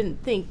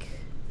didn't think.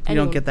 You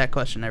don't get that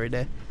question every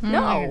day.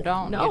 No, you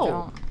don't. no. You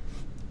don't.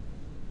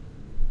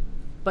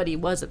 But he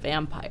was a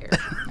vampire.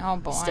 Oh,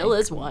 boy. Still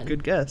is one.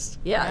 Good guess.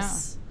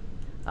 Yes.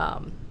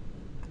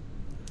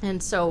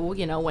 And so,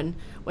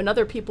 when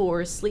other people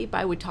were asleep,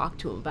 I would talk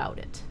to him about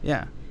it.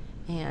 Yeah.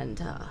 And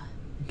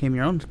Became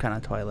your own kind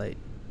of Twilight.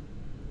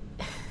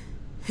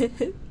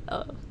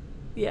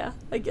 yeah,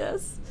 I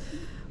guess.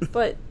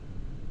 But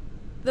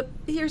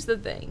here's the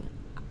thing.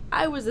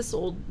 I was this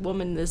old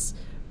woman, this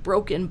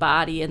broken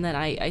body, and then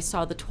I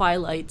saw the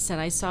Twilights, and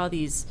I saw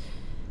these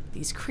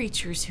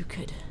creatures who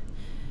could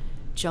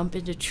jump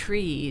into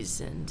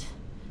trees, and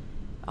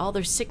all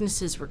their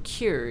sicknesses were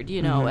cured.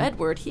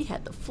 Edward, he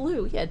had the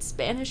flu. He had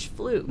Spanish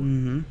flu.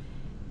 Mm-hmm.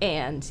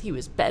 And he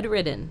was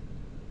bedridden.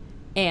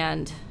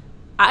 And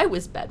I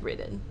was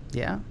bedridden.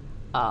 Yeah.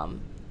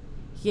 And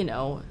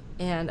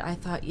I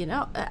thought,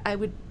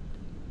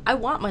 I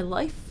want my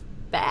life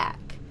back.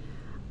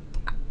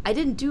 I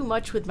didn't do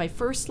much with my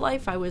first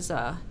life. I lived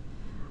up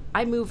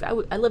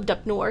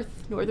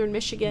northern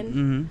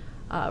Michigan,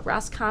 Mm-hmm.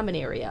 Roscommon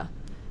area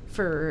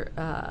for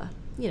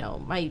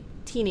my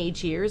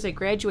teenage years. I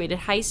graduated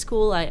high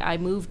school. I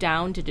moved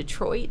down to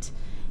Detroit,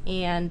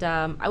 and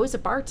I was a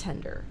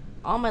bartender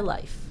all my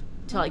life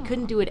until I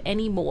couldn't do it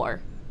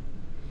anymore.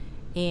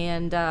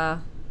 And,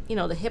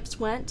 the hips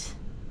went.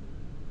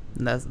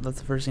 And that's the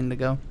first thing to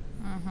go.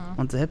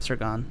 Once the hips are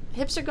gone.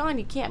 Hips are gone,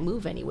 you can't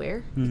move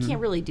anywhere. You can't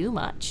really do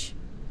much.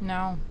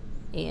 No.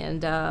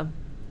 And,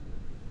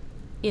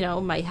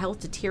 my health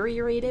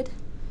deteriorated.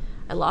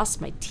 I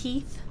lost my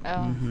teeth.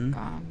 Oh,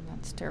 God,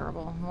 that's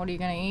terrible. What are you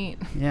going to eat?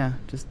 Yeah,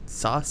 just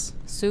sauce.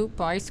 Soup,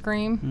 ice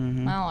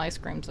cream? Well, ice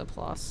cream's a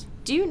plus.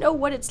 Do you know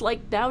what it's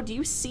like now? Do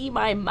you see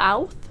my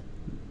mouth?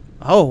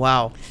 Oh,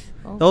 wow.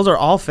 Oh, Those are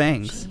all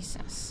fangs.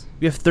 Jesus.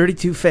 You have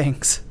 32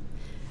 fangs.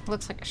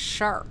 Looks like a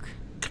shark.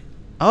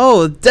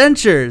 Oh,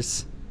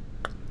 dentures.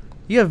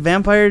 You have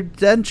vampire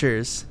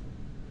dentures.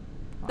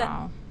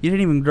 Wow. You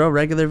didn't even grow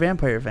regular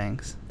vampire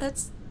fangs.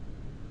 That's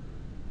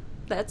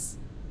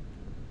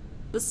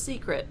the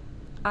secret.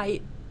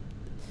 I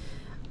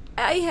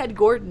had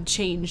Gordon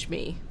change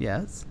me.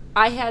 Yes.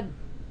 I had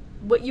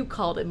what you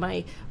called it,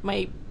 my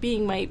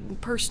being my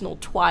personal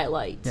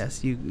Twilight.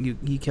 Yes,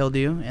 he killed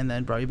you and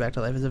then brought you back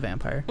to life as a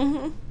vampire.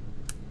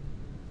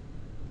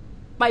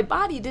 My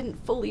body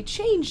didn't fully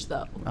change,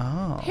 though.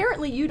 Oh.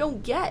 Apparently, you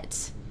don't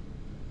get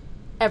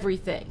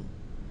everything.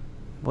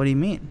 What do you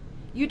mean?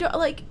 You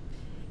don't,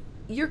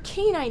 your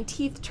canine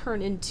teeth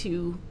turn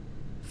into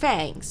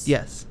fangs.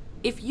 Yes.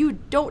 If you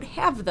don't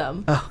have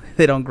them, Oh,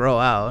 they don't grow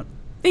out.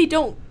 they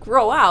don't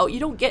grow out. You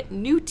don't get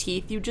new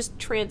teeth. You just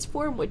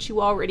transform what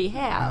you already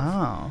have.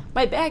 Oh.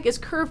 My back is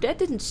curved. That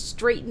didn't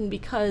straighten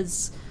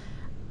because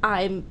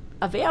I'm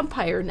a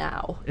vampire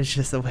now. It's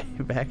just the way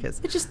your back is.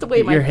 It's just the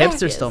way my Your back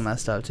hips are is. still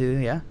messed up too,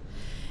 yeah?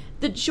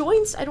 The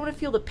joints, I don't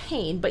feel the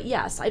pain, but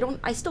yes,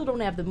 I still don't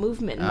have the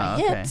movement in my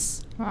Oh, okay.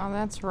 hips. Wow,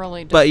 that's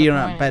really But disappointing. you're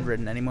not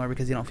bedridden anymore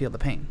because you don't feel the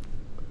pain.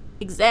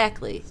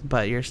 Exactly.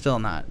 But you're still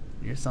not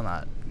in So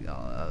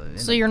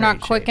a you're not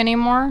great quick shape.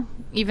 anymore?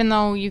 Even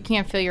though you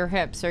can't feel your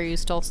hips, are you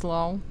still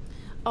slow?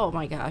 Oh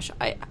my gosh,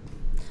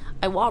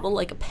 I waddle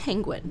like a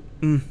penguin.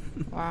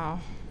 Wow.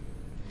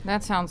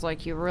 That sounds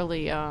like you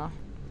really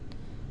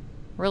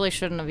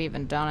shouldn't have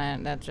even done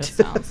it. That just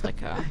sounds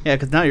like a... Yeah,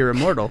 because now you're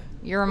immortal.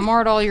 You're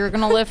immortal, you're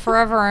going to live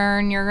forever,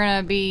 and you're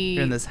going to be...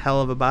 You're in this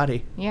hell of a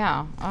body.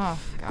 Yeah. Oh,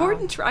 God.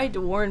 Gordon tried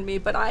to warn me,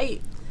 but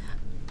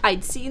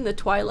I'd seen the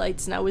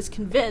Twilights and I was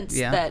convinced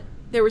Yeah. that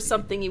there was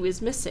something he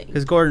was missing.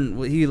 Because Gordon,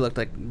 he looked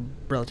like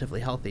relatively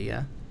healthy,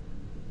 yeah?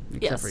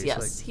 Yes, for he's, yes,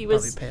 like, he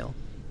was- probably pale.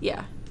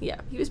 Yeah.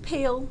 He was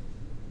pale,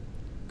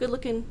 good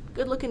looking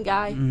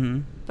guy. Mm-hmm.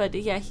 But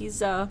yeah,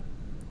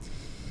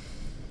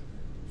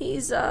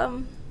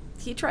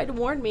 he tried to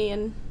warn me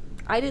and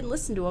I didn't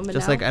listen to him. And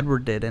Just now, like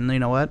Edward did. And you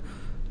know what?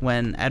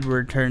 When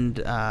Edward turned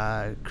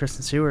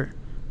Kristen Stewart,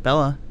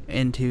 Bella,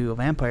 into a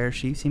vampire,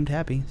 she seemed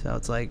happy. So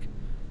it's like,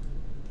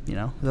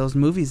 those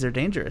movies are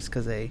dangerous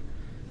because you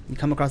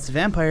come across a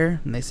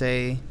vampire and they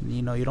say,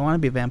 you don't want to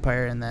be a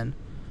vampire, and then,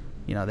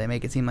 they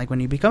make it seem like when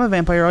you become a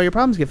vampire, all your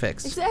problems get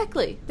fixed.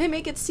 Exactly. They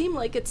make it seem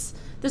like it's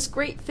this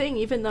great thing,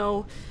 even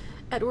though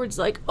Edward's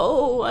like,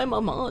 oh, I'm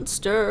a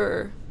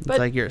monster. It's But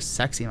like you're a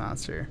sexy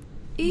monster.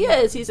 he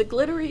is. He's a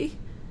glittery,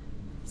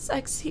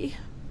 sexy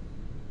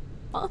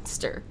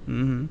monster.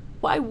 Mm-hmm.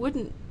 Why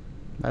wouldn't...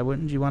 Why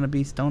wouldn't you want to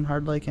be stone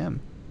hard like him?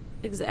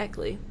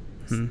 Exactly.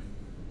 Hmm.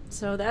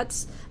 So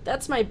that's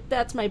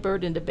my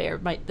burden to bear.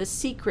 The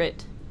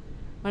secret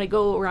when I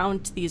go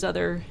around to these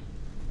other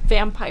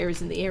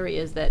vampires in the area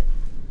is that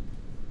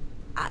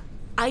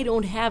I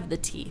don't have the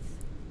teeth.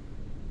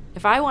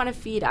 If I want to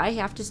feed, I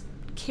have to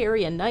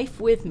carry a knife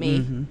with me.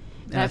 Mm-hmm.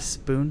 And a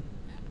spoon?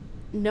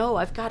 No,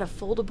 I've got a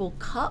foldable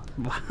cup.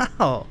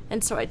 Wow.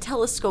 And so I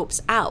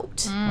telescopes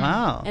out.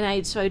 Wow. And I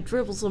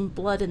dribble some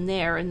blood in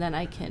there, and then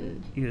I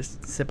can... You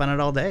just sip on it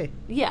all day.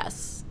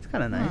 Yes. It's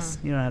kind of nice.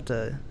 You don't have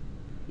to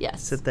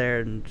Yes. sit there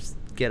and just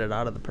get it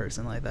out of the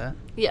person like that.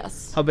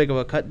 Yes. How big of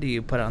a cut do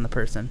you put on the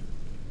person?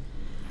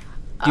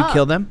 Do you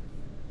kill them?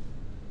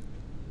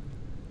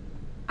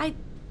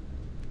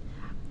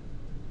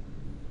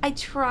 I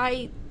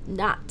try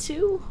not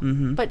to,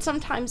 Mm-hmm. but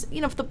sometimes,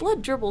 if the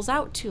blood dribbles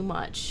out too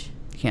much,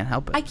 You can't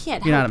help it. I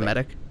can't You're help not a it.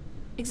 medic.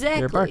 Exactly.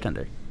 You're a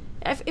bartender.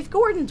 If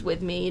Gordon's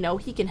with me,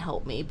 he can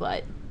help me,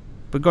 but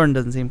But Gordon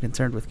doesn't seem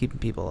concerned with keeping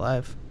people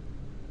alive.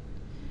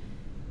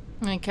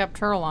 And he kept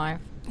her alive.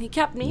 he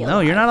kept me No,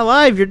 alive. you're not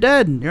alive. You're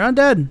dead. You're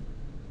undead.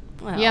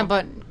 Well, Yeah,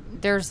 but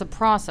there's the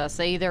process.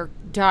 They either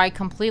die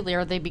completely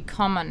or they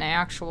become an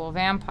actual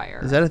vampire.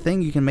 Is that a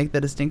thing? You can make the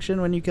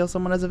distinction when you kill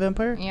someone as a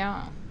vampire?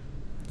 Yeah.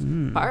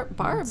 Barb,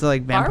 So,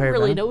 like, Barb vampire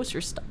really venom? knows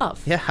her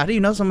stuff. Yeah, how do you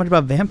know so much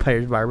about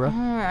vampires, Barbara?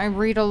 I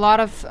read a lot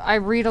of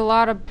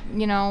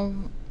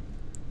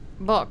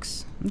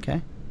books.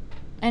 Okay.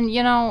 And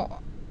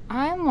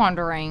I'm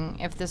wondering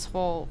if this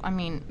whole,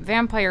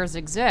 vampires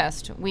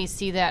exist. We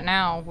see that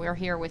now. We're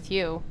here with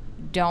you.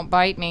 Don't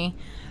bite me.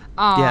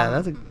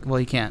 Yeah, well,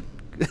 you can't.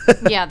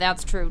 Yeah,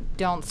 that's true.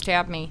 Don't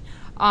stab me.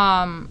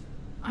 I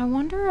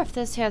wonder if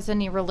this has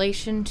any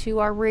relation to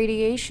our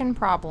radiation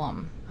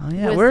problem. Oh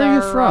yeah, with where are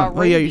you our, from?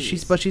 Oh yeah, rabies.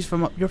 she's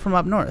from you're from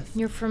up north.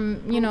 You're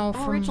from,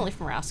 from originally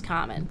from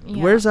Roscommon.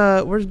 Yeah.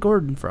 Where's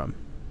Gordon from?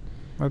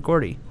 Or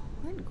Gordy?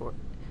 Where did Gordon?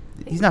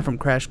 He's not from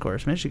Crash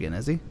Course, Michigan,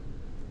 is he?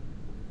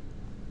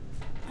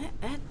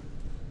 That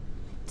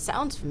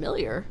sounds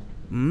familiar.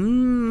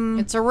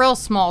 It's a real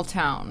small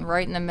town,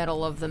 right in the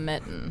middle of the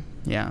mitten.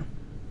 Yeah,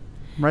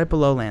 right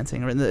below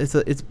Lansing. It's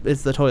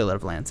the toilet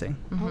of Lansing.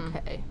 Mm-hmm.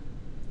 Okay.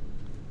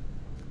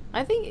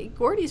 I think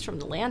Gordy's from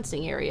the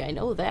Lansing area. I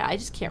know that. I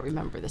just can't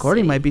remember the Gordy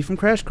city. might be from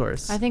Crash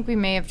Course. I think we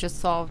may have just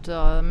solved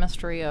the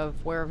mystery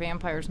of where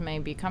vampires may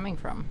be coming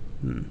from.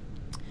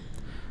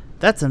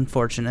 That's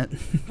unfortunate.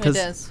 It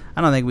is.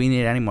 I don't think we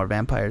need any more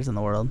vampires in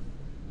the world.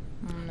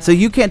 No. So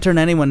you can't turn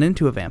anyone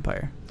into a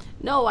vampire.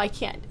 No, I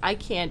can't.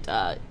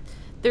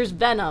 There's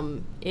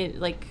venom in,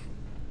 like,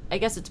 I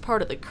guess it's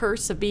part of the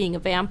curse of being a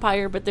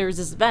vampire, but there's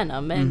this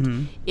venom,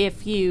 and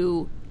if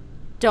you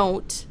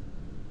don't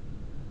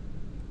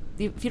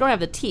have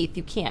the teeth,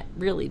 you can't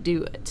really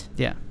do it.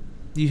 Yeah,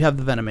 you have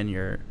the venom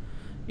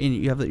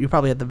you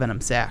probably have the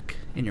venom sac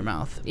in your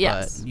mouth.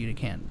 Yes, but you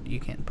can't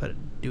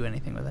do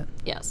anything with it.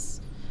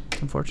 Yes,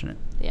 it's unfortunate.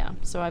 Yeah,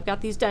 so I've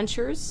got these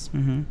dentures.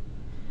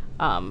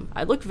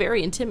 I look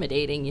very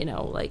intimidating,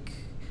 like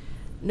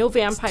no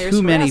vampires.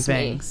 Too many harass me.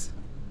 fangs.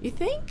 You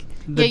think?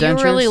 The yeah, dentures?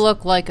 you really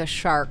look like a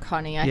shark,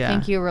 honey. I Yeah.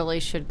 think you really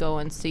should go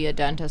and see a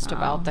dentist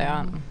about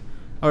that.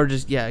 Or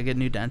just get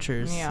new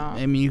dentures. Yeah.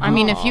 I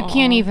mean, if you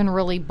can't even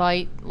really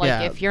bite,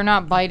 Yeah. if you're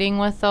not biting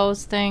with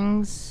those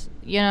things,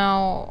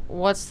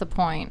 what's the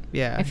point?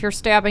 Yeah. If you're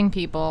stabbing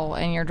people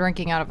and you're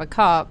drinking out of a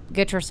cup,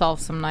 get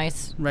yourself some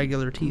nice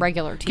regular teeth.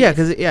 Yeah,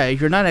 because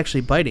if you're not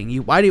actually biting,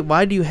 why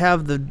do you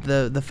have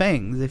the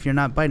fangs if you're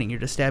not biting? You're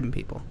just stabbing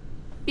people.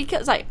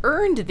 Because I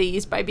earned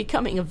these by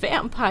becoming a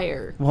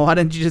vampire. Well, why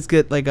didn't you just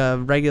get like a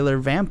regular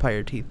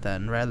vampire teeth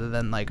then, rather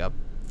than like a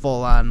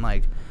full-on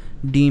like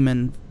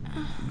demon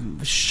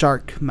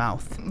shark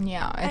mouth?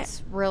 Yeah,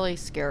 it's really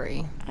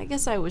scary. I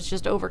guess I was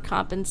just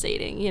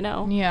overcompensating,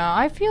 Yeah,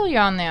 I feel you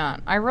on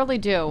that. I really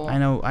do. I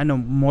know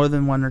more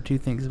than one or two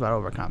things about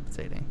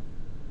overcompensating.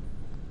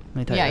 Let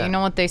me tell you that. You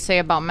know what they say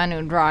about men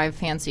who drive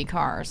fancy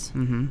cars.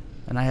 Mm-hmm.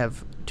 And I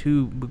have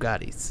 2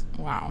 Bugattis.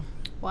 Wow.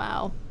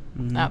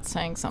 Mm-hmm. That's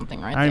saying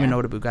something right there. I don't even know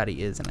what a Bugatti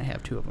is, and I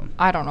have 2 of them.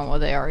 I don't know what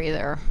they are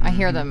either. I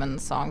hear them in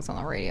the songs on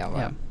the radio.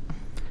 Yeah.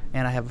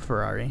 And I have a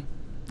Ferrari.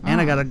 And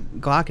I got a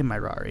Glock in my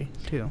Rari,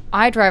 too.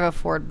 I drive a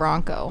Ford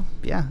Bronco.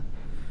 Yeah.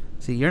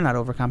 See, you're not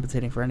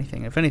overcompensating for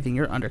anything. If anything,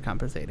 you're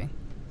undercompensating.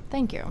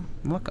 Thank you.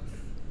 You're welcome.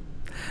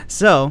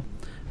 So,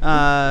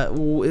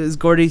 is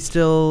Gordy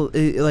still,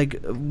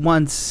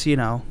 once,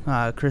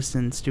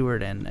 Kristen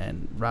Stewart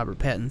and Robert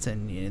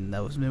Pattinson in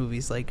those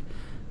movies,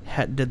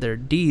 did their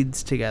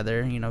deeds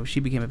together, she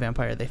became a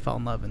vampire, they fell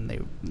in love, and they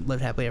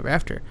lived happily ever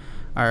after.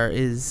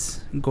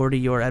 Is Gordy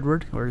your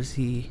Edward, or is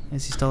he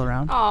still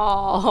around?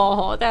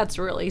 Oh, that's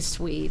really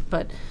sweet,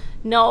 but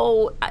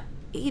no,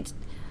 it's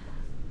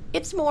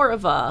more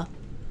of a,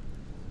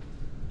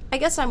 I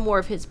guess I'm more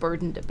of his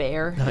burden to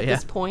bear at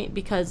this point,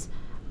 because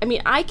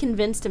I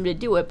convinced him to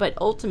do it, but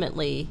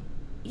ultimately,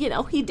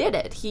 he did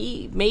it.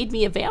 He made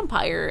me a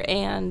vampire,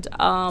 and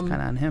kind of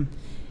on him.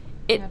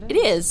 It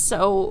is.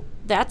 So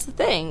that's the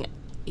thing.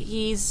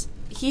 He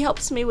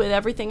helps me with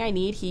everything I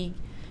need. He's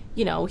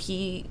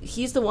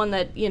the one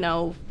that,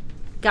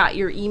 got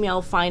your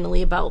email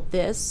finally about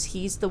this.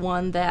 He's the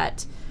one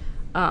that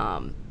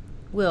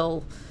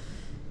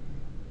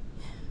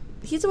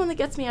he's the one that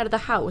gets me out of the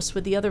house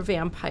with the other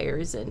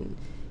vampires, and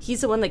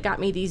he's the one that got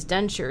me these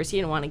dentures. He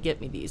didn't want to get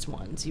me these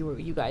ones.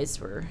 You guys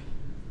were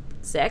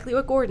exactly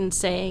what Gordon's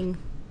saying.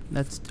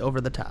 That's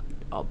over the top.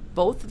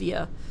 Both of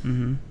you.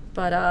 Mm-hmm.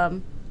 But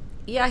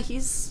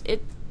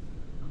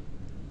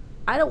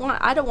I don't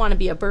want to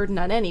be a burden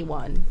on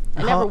anyone.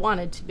 I never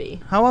wanted to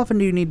be. How often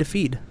do you need to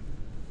feed?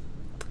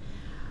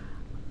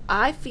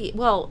 I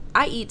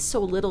eat so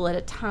little at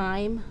a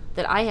time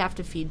that I have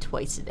to feed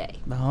twice a day.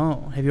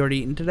 Oh, have you already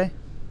eaten today?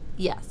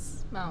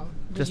 Yes. Oh,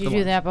 did Just you the do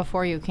once. that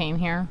before you came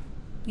here?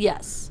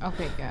 Yes.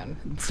 Okay,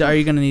 good. So are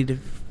you going to need to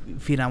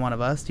feed on one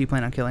of us? Do you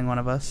plan on killing one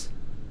of us?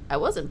 I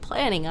wasn't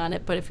planning on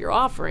it, but if you're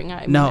offering,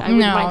 I No. wouldn't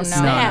mind a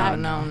snack.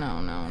 No.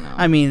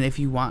 I mean, if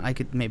you want, I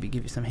could maybe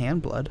give you some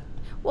hand blood.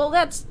 Well,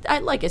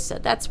 like I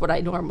said, that's what I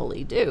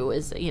normally do.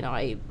 Is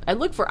I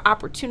look for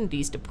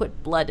opportunities to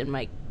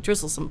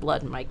drizzle some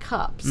blood in my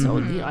cup. So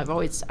I'm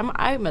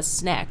a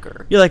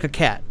snacker. You're like a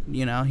cat,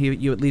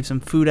 You would leave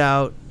some food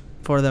out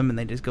for them, and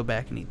they just go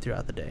back and eat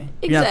throughout the day.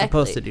 Exactly. You're not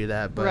supposed to do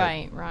that, but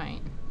Right.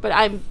 But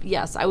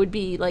I would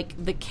be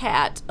like the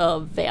cat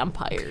of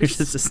vampires.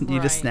 you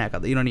just snack all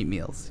day. You don't eat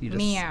meals. You just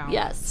Meow.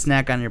 Yes.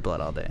 snack on your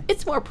blood all day.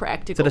 It's more Is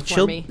practical it a for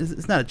chilled? me.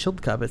 It's not a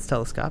chilled cup. It's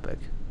telescopic.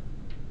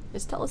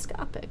 It's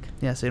telescopic.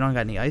 Yeah, so you don't got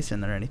any ice in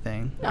there or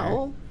anything.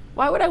 No.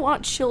 Why would I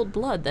want chilled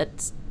blood?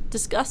 That's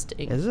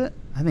disgusting. Is it?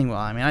 I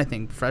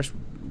think fresh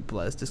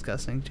blood is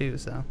disgusting too.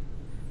 So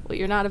Well,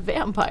 you're not a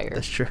vampire.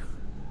 that's true.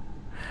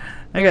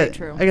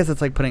 True. I guess it's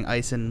like putting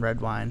ice in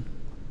red wine.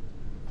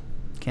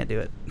 Can't do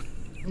it.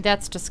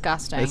 That's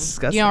disgusting. It's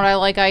disgusting. You know what I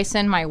like ice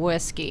in? My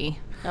whiskey.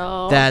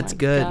 Oh, That's my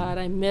good. God,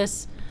 I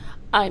miss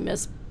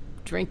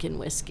drinking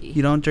whiskey.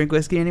 You don't drink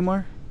whiskey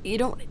anymore?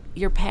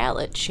 Your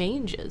palate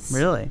changes.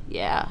 Really?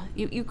 Yeah.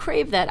 You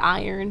crave that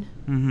iron.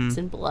 Mm-hmm. It's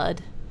in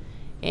blood.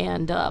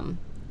 And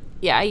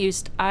yeah, I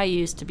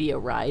used to be a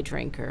rye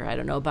drinker. I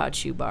don't know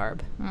about you,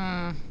 Barb.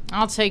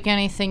 I'll take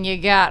anything you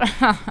got.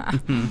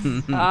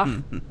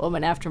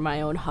 Woman after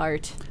my own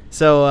heart.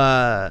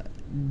 So,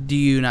 do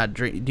you not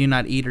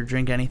eat or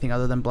drink anything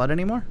other than blood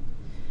anymore?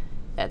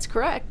 That's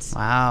correct.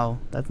 Wow.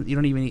 You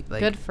don't even eat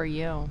like Good for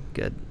you.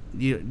 Good.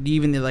 Do you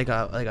even eat like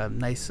a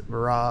nice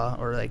raw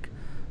or like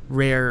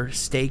rare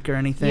steak or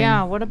anything?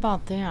 Yeah, what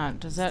about that?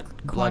 Does that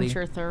Bloody. quench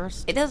your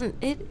thirst? It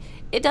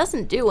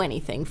doesn't do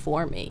anything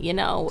for me, you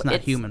know. It's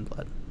not human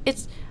blood.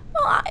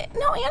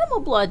 No, animal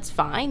blood's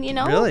fine, you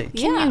know. Really?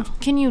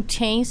 Can you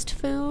taste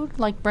food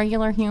like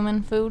regular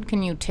human food?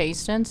 Can you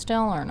taste it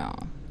still or no?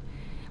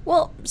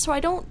 Well, so I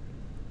don't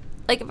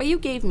like if you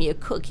gave me a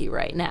cookie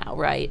right now,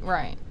 right?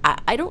 Right.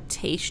 I don't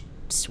taste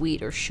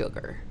sweet or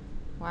sugar.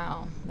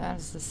 Wow, that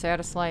is the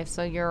saddest life.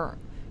 So you're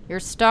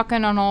stuck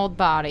in an old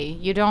body.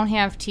 You don't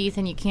have teeth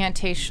and you can't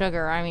taste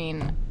sugar. I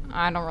mean,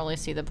 I don't really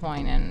see the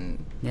point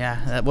in.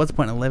 Yeah. What's the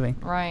point of living?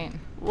 Right.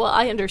 Well,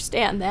 I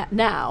understand that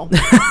now.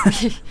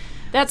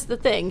 That's the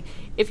thing.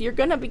 If you're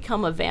going to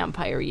become a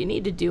vampire, you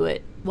need to do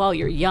it while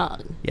you're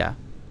young. Yeah.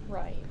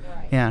 Right.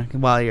 Yeah.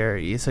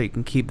 So you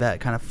can keep that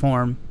kind of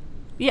form.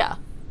 Yeah,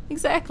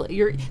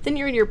 exactly. Then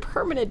you're in your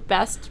permanent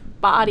best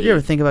body. You ever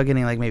think about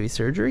getting like maybe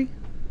surgery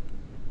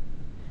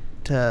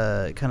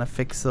to kind of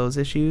fix those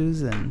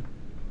issues? And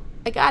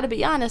I got to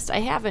be honest, I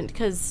haven't,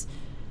 because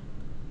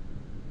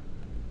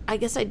I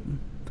guess well,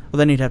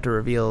 then you'd have to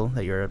reveal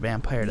that you're a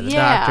vampire to the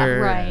doctor.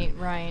 Right.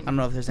 I don't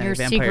know if there's any Your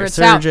vampire secret's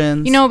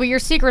surgeons. out. But your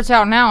secret's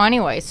out now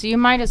anyway, so you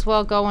might as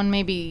well go and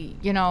maybe,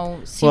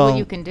 see what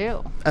you can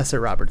do. Esther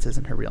Roberts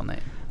isn't her real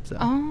name. So.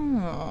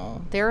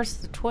 Oh, there's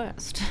the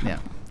twist. Yeah,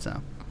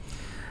 so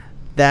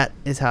that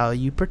is how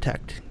you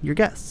protect your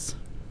guests.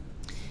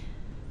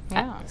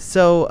 Yeah.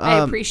 So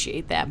I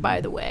appreciate that, by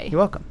the way. You're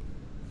welcome.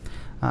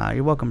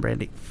 You're welcome,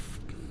 Brandy.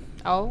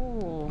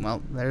 Oh.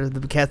 Well, there's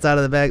the cat's out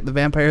of the bag. The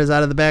vampire's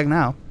out of the bag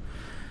now.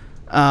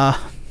 Damn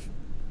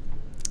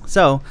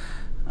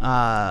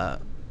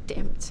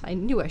it! I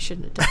knew I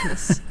shouldn't have done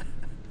this.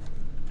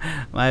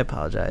 I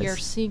apologize. Your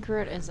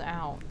secret is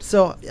out.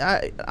 So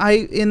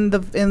I in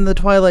the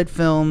Twilight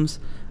films,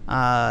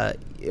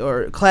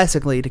 or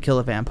classically, to kill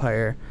a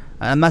vampire.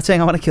 I'm not saying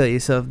I want to kill you,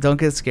 so don't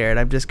get scared.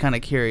 I'm just kind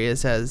of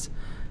curious as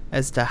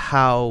to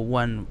how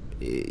one,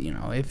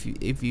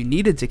 if you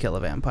needed to kill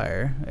a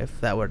vampire, if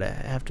that were to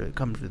have to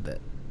come to the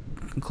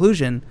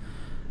conclusion.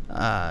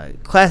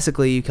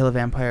 Classically, you kill a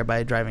vampire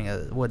by driving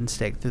a wooden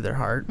stake through their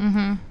heart.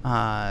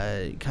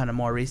 Mm-hmm. Kind of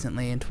more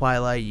recently in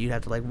Twilight, you'd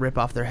have to like rip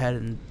off their head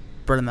and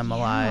burn them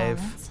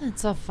alive.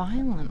 It's a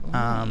violent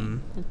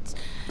one.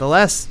 The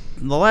last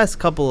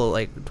couple of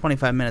like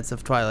 25 minutes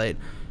of Twilight,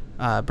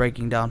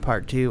 breaking down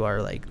part 2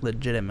 are like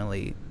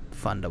legitimately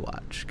fun to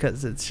watch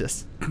because it's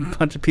just a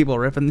bunch of people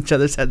ripping each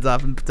other's heads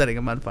off and setting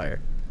them on fire.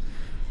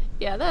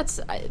 Yeah, that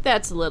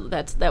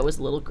was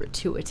a little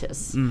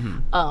gratuitous.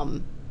 Mm-hmm.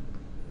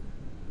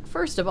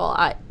 First of all,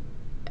 I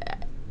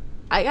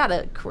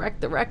gotta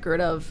correct the record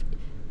of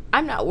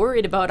I'm not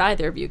worried about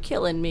either of you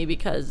killing me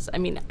because,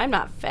 I'm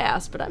not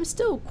fast, but I'm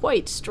still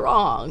quite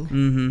strong.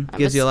 Mm-hmm.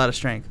 Gives you a lot of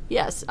strength.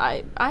 Yes,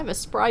 I'm a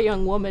spry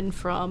young woman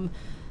from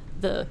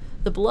the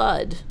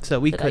blood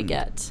I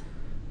get.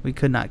 We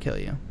could not kill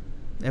you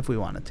if we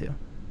wanted to.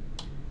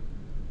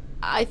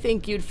 I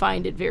think you'd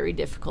find it very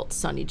difficult,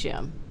 Sonny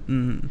Jim.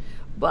 Mm-hmm.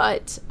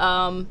 But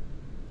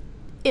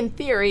in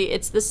theory,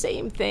 it's the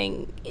same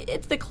thing.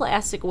 It's the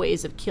classic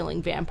ways of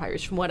killing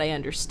vampires, from what I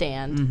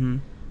understand.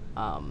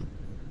 Mm-hmm.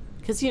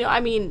 Because,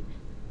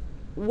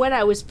 when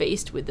I was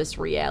faced with this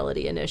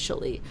reality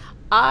initially,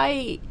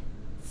 I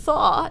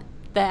thought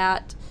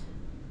that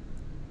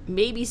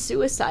maybe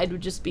suicide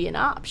would just be an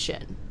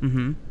option.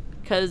 Mm-hmm.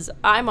 Because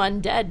I'm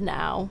undead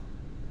now.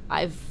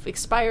 I've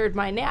expired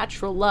my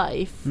natural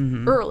life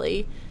Mm-hmm.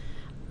 early.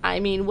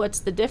 What's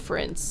the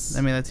difference?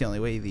 That's the only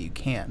way that you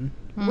can.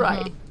 Mm-hmm.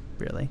 Right.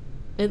 Really.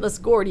 Unless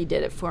Gordy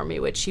did it for me,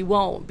 which he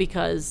won't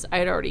because I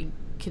had already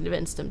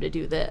convinced him to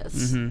do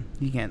this.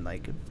 Mm-hmm. You can't,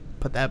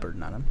 put that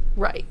burden on him.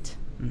 Right.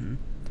 Mm-hmm.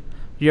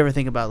 Do you ever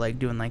think about,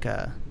 doing,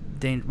 a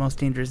most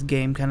dangerous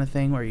game kind of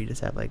thing where you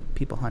just have,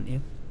 people hunt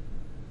you?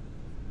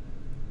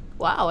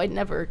 Wow, I'd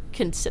never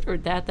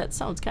considered that. That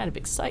sounds kind of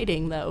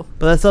exciting, though.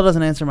 But that still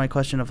doesn't answer my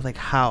question of,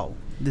 how.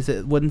 Is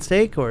it wooden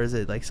stake or is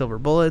it, silver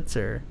bullets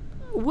or...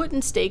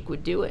 Wooden stake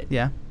would do it.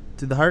 Yeah?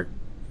 Through the heart?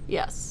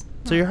 Yes.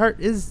 So your heart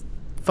is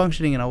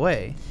functioning in a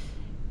way.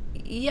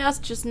 Yes,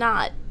 just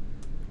not...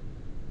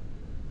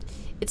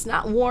 It's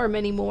not warm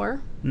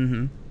anymore.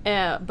 Mm-hmm.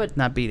 But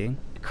not beating.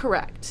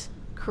 Correct.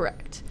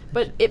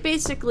 But it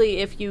basically,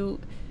 if you...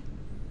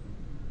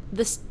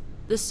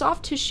 The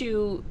soft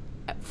tissue,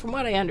 from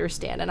what I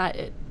understand,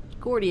 and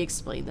Gordy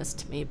explained this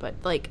to me, but,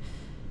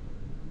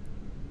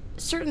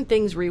 certain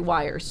things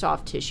rewire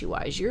soft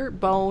tissue-wise. Your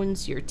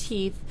bones, your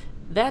teeth,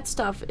 that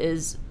stuff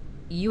is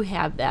you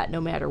have that no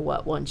matter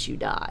what once you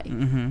die.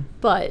 Mm-hmm.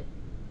 But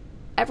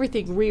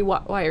everything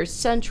rewires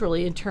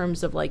centrally in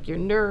terms of like your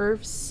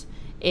nerves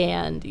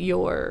and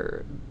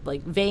your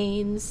like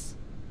veins.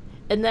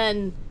 And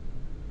then,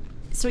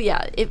 so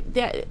yeah, if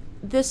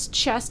this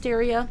chest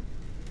area,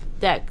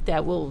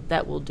 that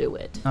will do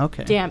it.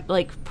 Okay.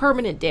 Like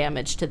permanent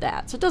damage to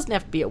that. So it doesn't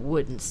have to be a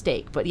wooden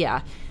stake, but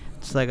yeah.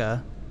 It's like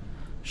a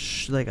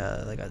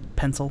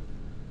pencil.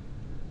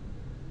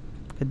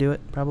 Could do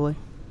it probably,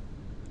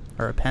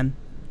 or a pen.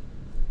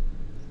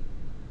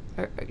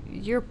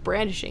 You're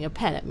brandishing a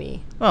pen at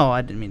me. Oh,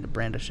 I didn't mean to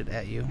brandish it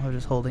at you. I was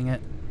just holding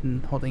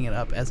it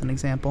up as an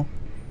example.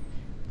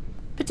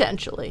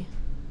 Potentially.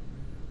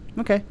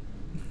 Okay.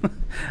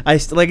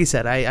 Like you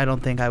said, I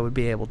don't think I would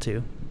be able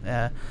to,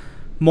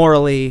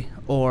 morally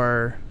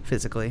or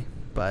physically,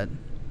 but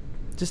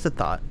just a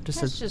thought.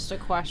 That's just a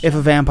question. If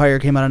a vampire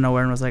came out of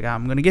nowhere and was like,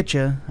 I'm going to get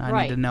you, I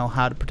Right. need to know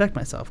how to protect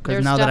myself. Because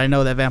There's now that I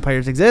know that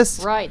vampires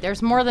exist. Right.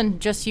 There's more than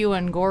just you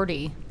and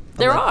Gordy.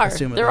 There are.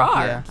 assumedly, There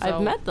are. yeah. I've So,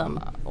 met them.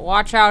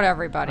 Watch out,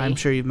 everybody. I'm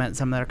sure you've met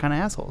some that are kind of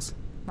assholes.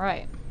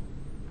 Right.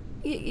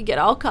 You get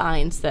all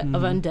kinds of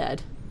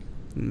undead.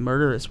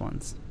 Murderous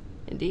ones.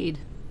 Indeed.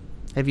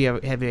 Have you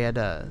had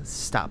to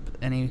stop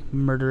any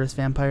murderous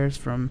vampires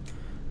from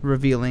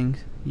revealing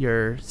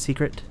your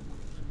secret?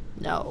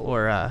 No.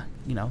 Or,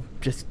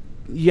 just...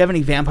 You have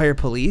any vampire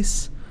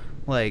police?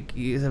 Like,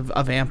 you have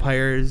a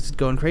vampire is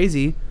going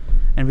crazy,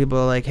 and people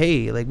are like,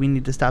 hey, like, we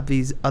need to stop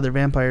these other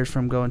vampires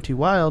from going too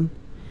wild.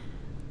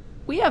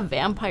 We have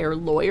vampire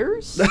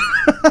lawyers.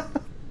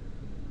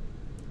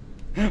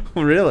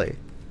 Really?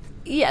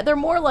 Yeah, they're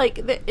more like...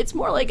 It's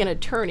more like an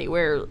attorney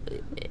where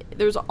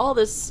there's all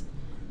this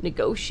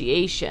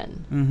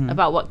negotiation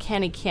about what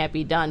can and can't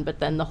be done, but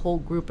then the whole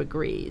group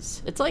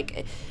agrees. It's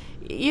like...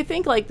 You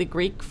think like the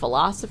Greek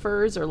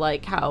philosophers or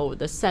like how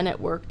the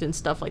Senate worked and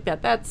stuff like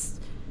that.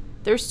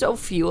 There's so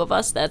few of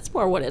us. That's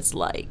more what it's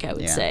like, I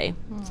would say.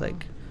 It's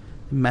like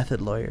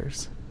method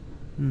lawyers.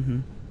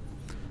 Mm-hmm.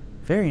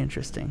 Very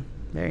interesting.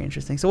 Very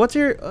interesting. So what's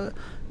your...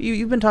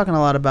 you've been talking a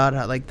lot about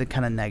how, like, the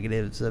kind of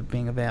negatives of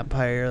being a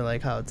vampire,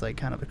 like how it's like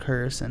kind of a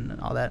curse and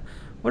all that.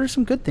 What are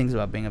some good things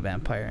about being a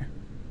vampire?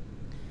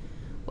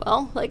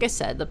 Well, like I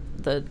said,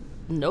 the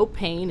no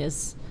pain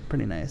is...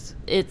 Pretty nice.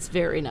 It's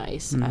very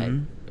nice.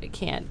 Mm-hmm. I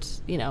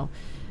can't,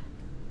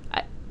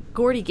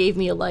 Gordy gave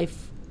me a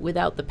life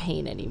without the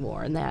pain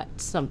anymore, and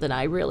that's something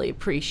I really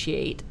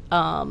appreciate.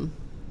 I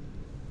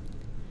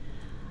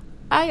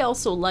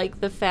also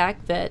like the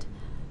fact that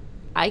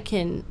I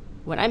can,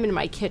 when I'm in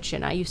my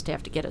kitchen, I used to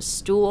have to get a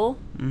stool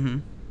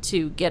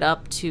to get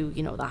up to,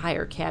 the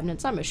higher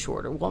cabinets. I'm a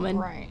shorter woman.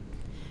 Right.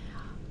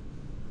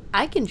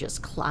 I can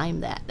just climb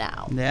that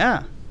now.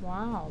 Yeah.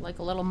 Wow, like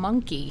a little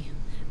monkey.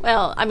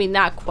 Well, I mean,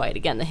 not quite.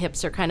 Again, the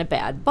hips are kind of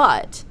bad,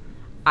 but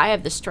I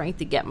have the strength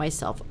to get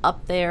myself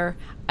up there.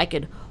 I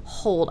could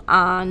hold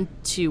on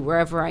to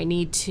wherever I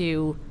need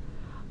to.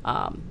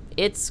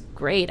 It's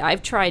great.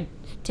 I've tried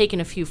taking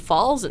a few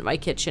falls in my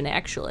kitchen,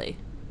 actually,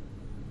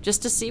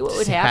 just to see what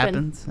would happen.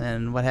 Happens.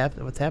 And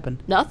what's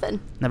happened?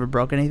 Nothing. Never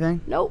broke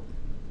anything? Nope.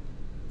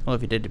 Well,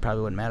 if you did, it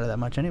probably wouldn't matter that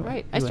much anyway.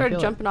 Right. You I wouldn't started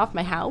feel jumping off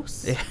my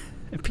house. it.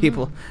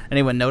 Yeah.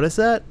 Anyone notice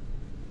that?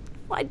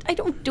 Well, I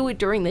don't do it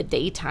during the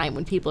daytime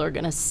when people are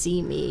going to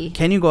see me.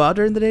 Can you go out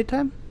during the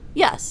daytime?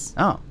 Yes.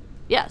 Oh.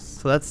 Yes.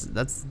 So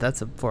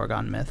that's a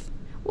foregone myth.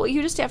 Well,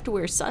 you just have to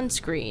wear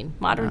sunscreen.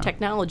 Modern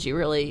technology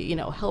really,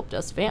 helped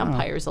us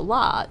vampires a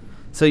lot.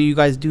 So you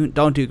guys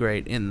don't do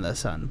great in the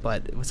sun,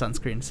 but with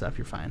sunscreen and stuff,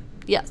 you're fine.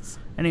 Yes.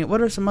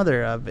 What are some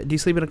other... do you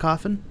sleep in a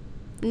coffin?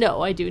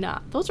 No, I do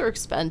not. Those are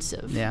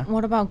expensive. Yeah.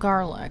 What about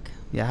garlic?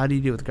 Yeah, how do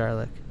you do with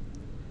garlic?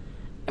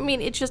 I mean,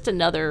 it's just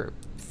another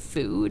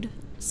food,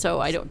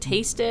 so I don't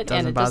taste it,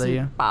 and it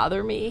doesn't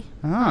bother me.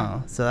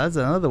 Oh, so that's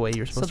another way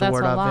you're supposed to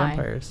ward off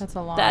vampires. That's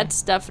a lie.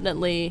 That's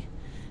definitely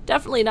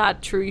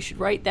not true. You should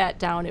write that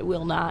down. It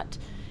will not.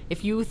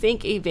 If you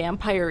think a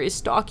vampire is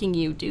stalking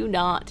you, do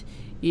not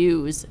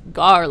use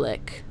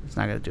garlic. It's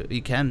not going to do it.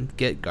 You can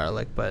get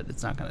garlic, but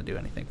it's not going to do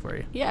anything for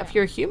you. Yeah, if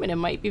you're a human, it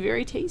might be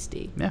very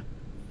tasty. Yeah.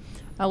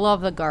 I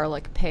love the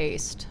garlic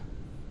paste.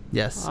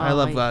 Yes, I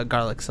love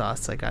garlic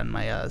sauce, like on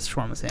my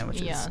shawarma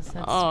sandwiches. Yes,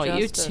 that's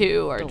you just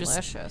too are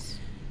delicious.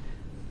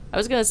 I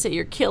was going to say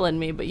you're killing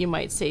me, but you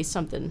might say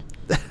something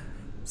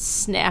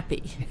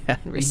snappy. Yeah,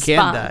 in you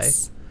can die.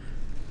 response.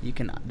 You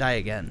can die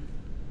again.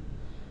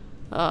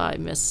 Oh, I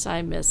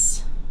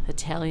miss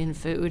Italian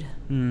food.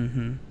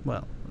 Mm-hmm.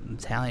 Well,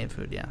 Italian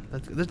food, yeah.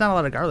 There's not a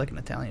lot of garlic in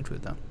Italian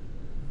food, though.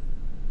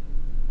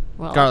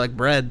 Well, Garlic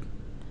bread.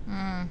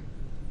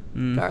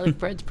 garlic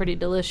bread's pretty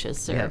delicious,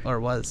 sir. Yeah, or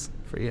was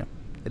for you.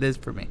 It is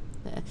for me.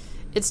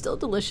 It's still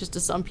delicious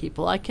to some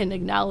people. I can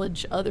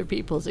acknowledge other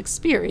people's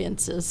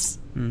experiences.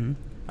 Mm-hmm.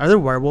 Are there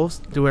werewolves?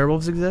 Do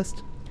werewolves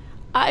exist?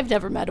 I've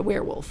never met a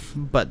werewolf.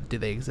 But do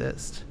they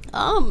exist?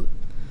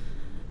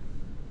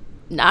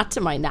 Not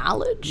to my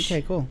knowledge.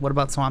 Okay, cool. What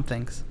about swamp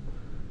things?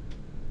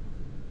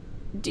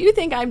 Do you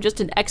think I'm just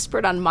an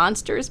expert on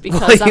monsters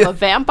because I'm a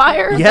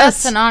vampire?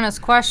 Yes. That's an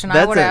honest question. I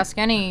That's would a- ask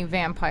any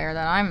vampire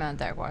that I met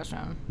that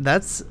question.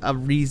 That's a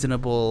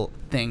reasonable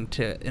thing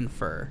to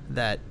infer,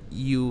 that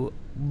you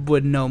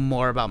would know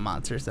more about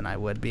monsters than I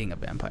would being a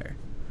vampire.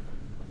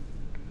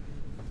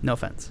 No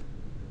offense.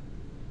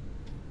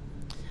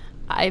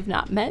 I've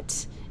not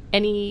met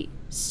any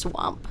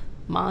swamp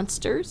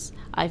monsters.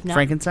 I've not.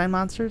 Frankenstein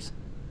monsters?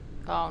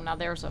 Oh, now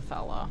there's a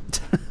fella.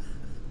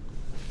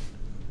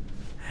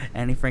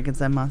 Any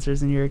Frankenstein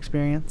monsters in your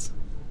experience?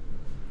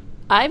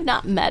 I've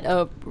not met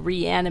a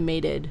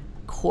reanimated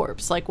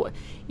corpse. Like what?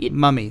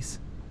 Mummies.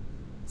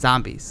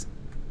 Zombies.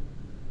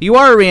 You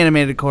are a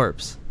reanimated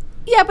corpse.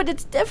 Yeah, but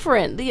it's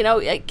different. You know,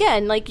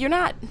 again, like you're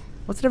not.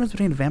 What's the difference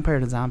between a vampire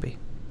and a zombie?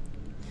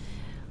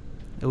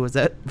 Was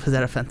that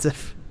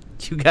offensive?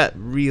 You got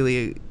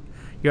really...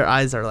 Your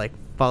eyes are, like,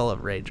 full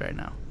of rage right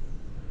now.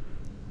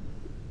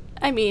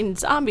 I mean,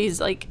 zombies,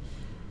 like,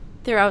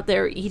 they're out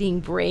there eating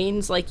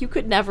brains. Like, you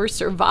could never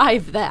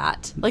survive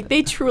that. Like,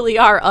 they truly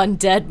are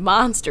undead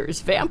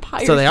monsters.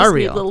 Vampires So they are just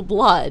real. need little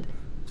blood.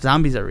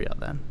 Zombies are real,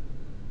 then.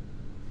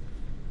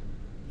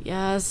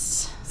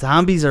 Yes.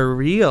 Zombies are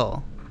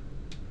real.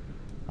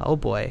 Oh,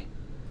 boy.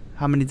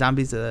 How many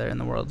zombies are there in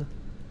the world?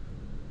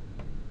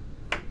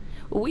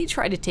 We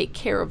try to take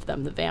care of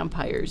them, the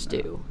vampires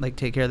do. Like,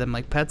 take care of them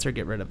like pets, or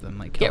get rid of them?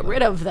 Like, kill Get them?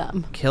 rid of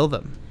them. Kill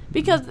them.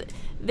 Because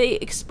they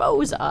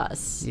expose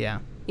us. Yeah.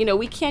 You know,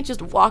 we can't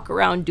just walk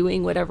around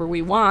doing whatever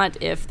we want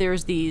if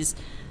there's these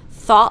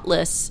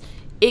thoughtless,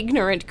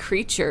 ignorant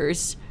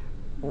creatures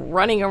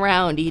running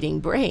around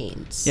eating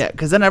brains. Yeah,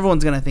 because then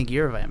everyone's going to think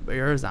you're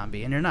a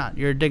zombie, and you're not.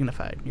 You're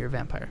dignified. You're a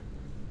vampire.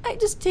 I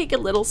just take a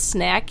little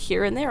snack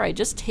here and there. I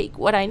just take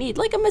what I need,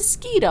 like a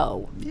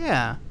mosquito.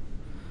 Yeah.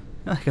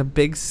 Like a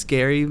big,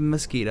 scary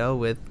mosquito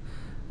with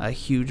a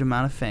huge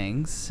amount of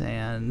fangs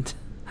and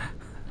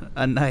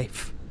a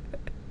knife.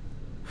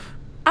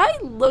 I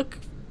look...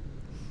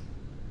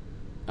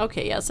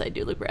 Okay, yes, I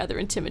do look rather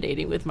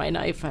intimidating with my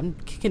knife. I'm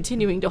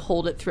continuing to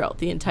hold it throughout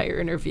the entire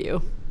interview.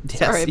 Yes,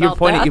 Sorry about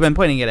that. You've been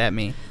pointing it at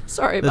me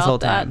Sorry this about whole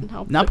that.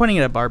 time. Not pointing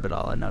it at Barb at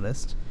all, I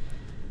noticed.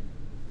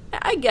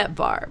 I get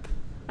Barb.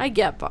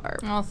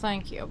 Well,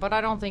 thank you. But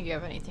I don't think you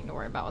have anything to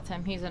worry about with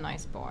him. He's a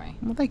nice boy.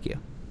 Well, thank you.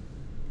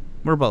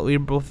 We're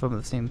both from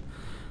the same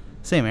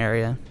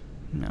area.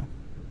 No,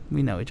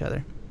 we know each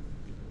other.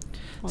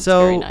 Well, it's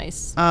So, very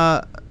nice.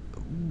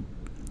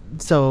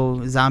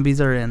 So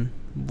zombies are in,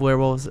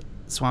 werewolves,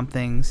 swamp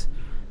things,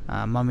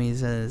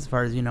 mummies, as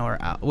far as you know,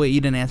 are out. Wait, you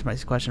didn't answer my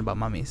question about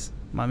mummies.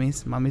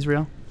 Mummies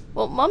real?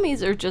 Well,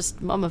 mummies are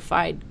just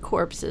mummified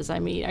corpses. I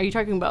mean, are you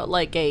talking about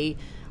like a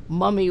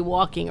mummy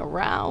walking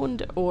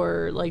around,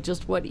 or like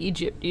just what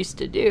Egypt used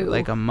to do?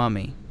 Like a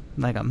mummy.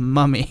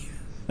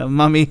 A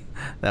mummy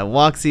that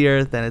walks the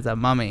earth, and it's a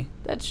mummy.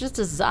 That's just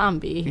a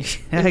zombie.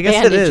 I with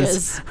guess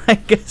bandages. I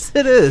guess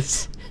it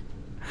is.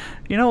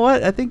 You know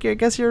what? I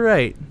guess you're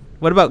right.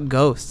 What about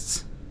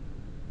ghosts?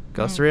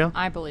 Ghosts real?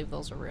 I believe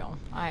those are real.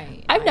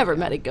 I've never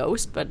met a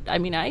ghost, but I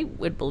mean, I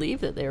would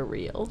believe that they're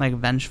real. Like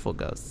vengeful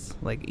ghosts,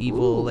 like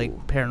evil, Ooh.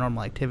 like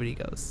paranormal activity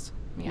ghosts.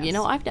 Yes. You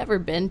know, I've never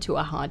been to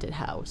a haunted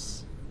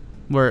house.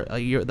 Where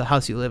the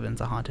house you live in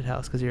is a haunted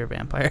house because you're a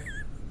vampire.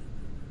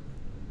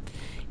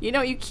 You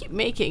know, you keep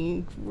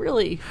making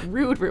really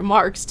rude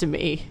remarks to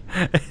me.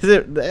 I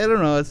don't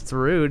know. It's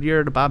rude. You're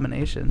an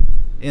abomination,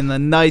 in the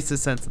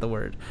nicest sense of the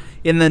word.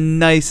 In the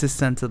nicest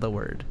sense of the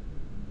word.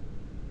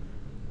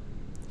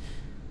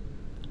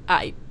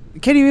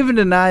 Can you even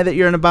deny that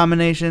you're an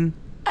abomination?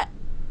 I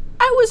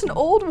was an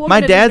old woman. My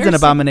in a dad's an nursing-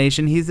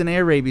 abomination. He's an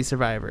air rabies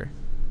survivor.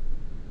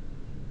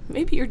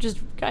 Maybe you're just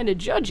kind of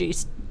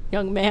judgy,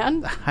 young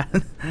man.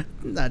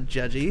 Not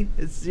judgy.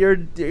 It's you're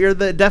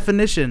the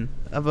definition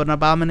of an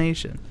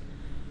abomination.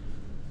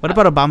 What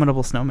about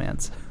abominable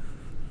snowmans?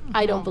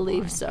 I don't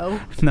believe so.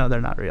 No,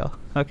 they're not real.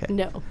 Okay.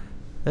 No.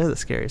 They're the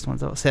scariest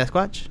ones, though.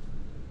 Sasquatch?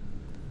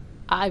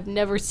 I've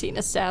never seen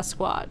a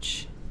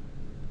Sasquatch.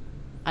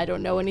 I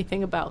don't know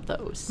anything about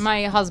those.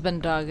 My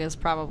husband Doug is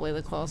probably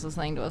the closest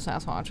thing to a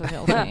Sasquatch that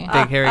he'll see.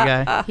 Big hairy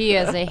guy. He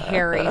is a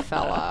hairy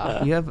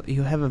fella.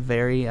 You have a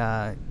very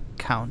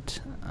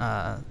Count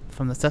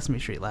from the Sesame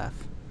Street laugh.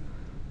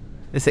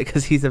 Is it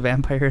because he's a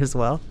vampire as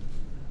well?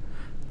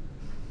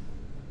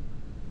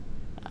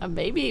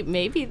 Maybe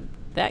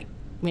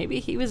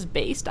he was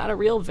based on a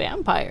real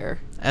vampire.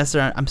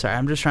 Esther, I'm sorry.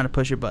 I'm just trying to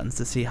push your buttons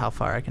to see how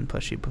far I can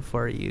push you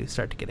before you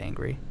start to get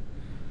angry.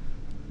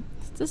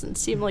 This doesn't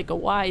seem like a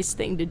wise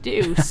thing to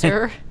do,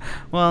 sir.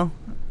 Well,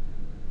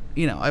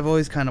 you know, I've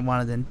always kind of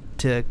wanted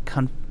to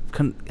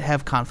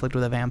have conflict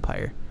with a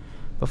vampire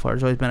before.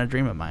 It's always been a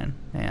dream of mine.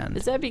 And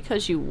Is that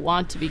because you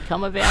want to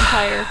become a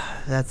vampire?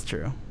 that's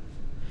true.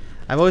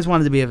 I've always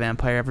wanted to be a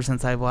vampire ever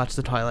since I watched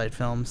the Twilight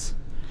films.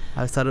 I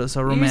always thought it was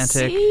so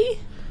romantic. You see?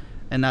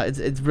 And now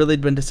it's really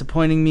been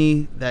disappointing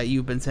me that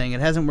you've been saying it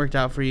hasn't worked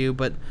out for you,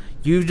 but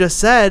you just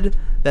said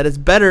that it's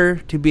better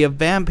to be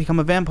become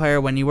a vampire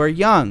when you were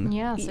young.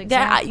 Yes,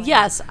 exactly.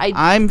 Yes,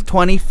 I'm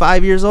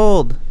 25 years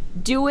old.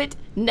 do it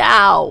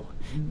now.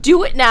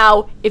 Do it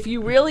now if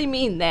you really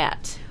mean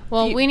that.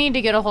 Well, we need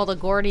to get a hold of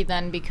Gordy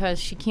then because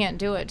she can't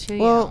do it to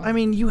you. Well, I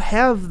mean, you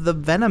have the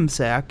venom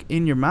sac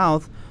in your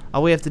mouth.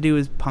 All we have to do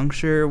is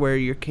puncture where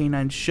your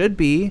canine should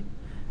be,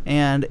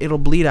 and it'll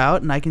bleed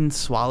out, and I can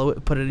swallow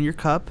it, put it in your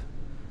cup.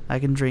 I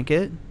can drink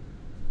it.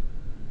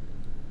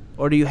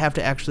 Or do you have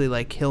to actually,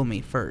 like, kill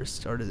me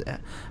first? Or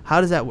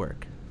how does that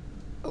work?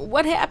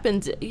 What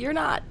happens? You're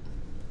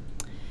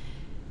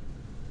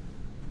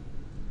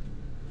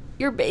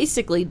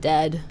basically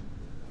dead.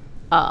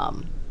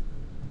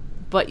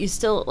 But you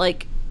still,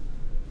 like,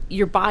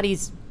 your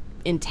body's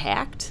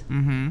intact.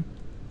 Mm-hmm.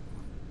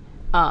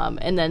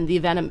 And then the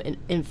venom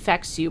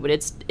infects you, but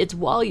it's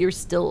while you're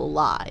still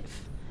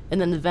alive.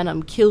 And then the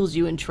venom kills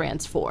you and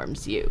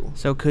transforms you.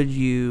 So could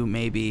you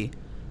maybe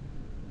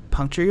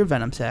puncture your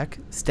venom sac,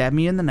 stab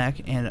me in the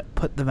neck, and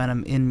put the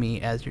venom in me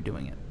as you're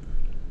doing it?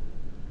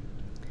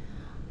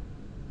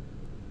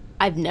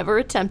 I've never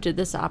attempted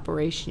this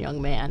operation,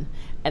 young man,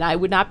 and I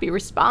would not be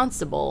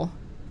responsible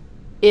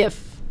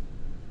if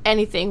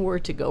anything were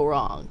to go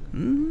wrong.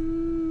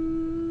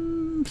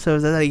 So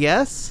is that a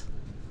yes?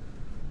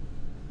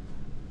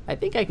 I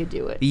think I could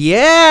do it.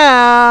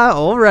 Yeah!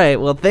 All right.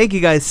 Well, thank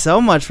you guys so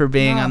much for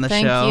being on the show.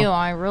 Thank you.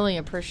 I really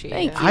appreciate it.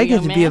 Thank you. I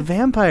get young to be a man.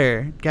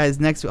 vampire. Guys,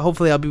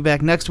 hopefully I'll be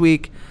back next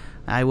week.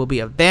 I will be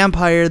a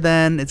vampire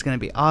then. It's going to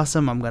be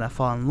awesome. I'm going to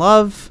fall in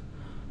love.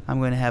 I'm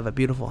going to have a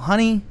beautiful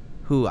honey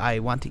who I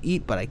want to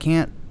eat, but I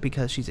can't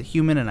because she's a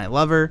human and I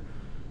love her.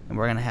 And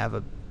we're going to have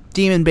a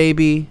demon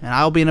baby, and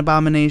I'll be an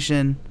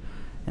abomination.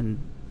 And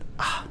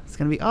it's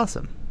going to be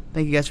awesome.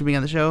 Thank you guys for being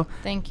on the show.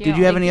 Thank you. Did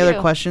you have Thank any other you.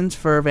 questions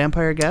for our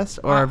vampire guest?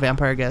 Or our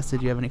vampire guest,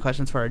 did you have any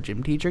questions for our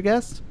gym teacher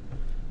guest?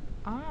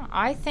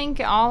 I think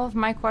all of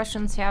my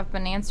questions have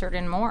been answered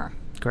and more.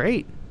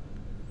 Great.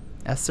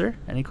 Esther,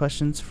 any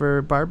questions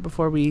for Barb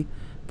before we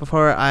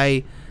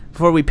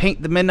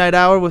paint the midnight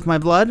hour with my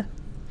blood?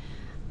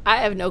 I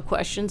have no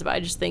questions, but I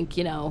just think,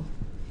 you're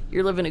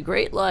living a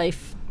great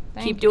life.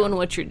 Thank Keep you. doing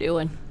what you're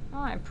doing.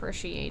 Oh, I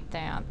appreciate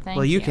that. Thank you.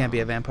 Well, you can't be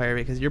a vampire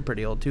because you're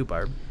pretty old too,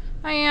 Barb.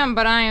 I am,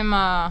 but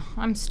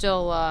I'm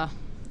still,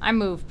 I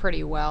move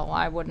pretty well.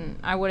 I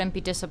wouldn't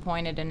be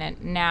disappointed in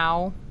it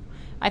now.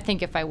 I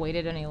think if I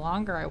waited any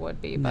longer, I would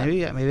be. But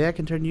Maybe I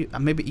can turn you.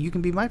 Maybe you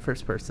can be my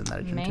first person that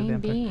I turn to a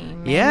vampire.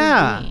 maybe.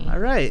 Yeah. All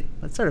right.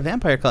 Let's start a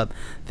vampire club.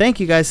 Thank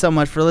you guys so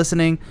much for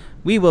listening.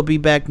 We will be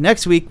back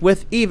next week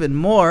with even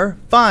more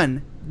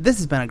fun. This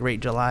has been a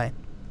great July.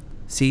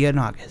 See you in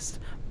August.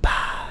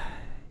 Bye.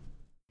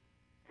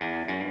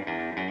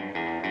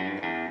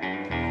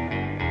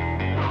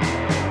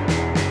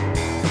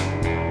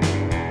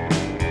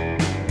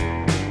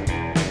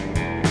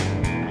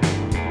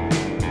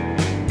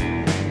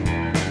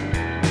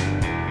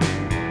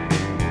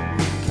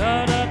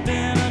 Caught up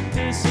in a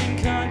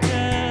pissing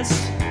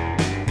contest,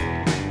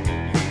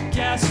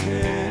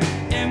 gaslit,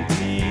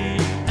 empty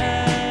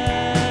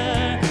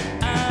air.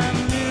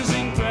 I'm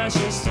losing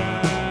precious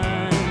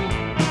time,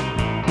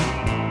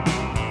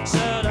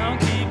 so don't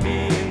keep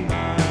me in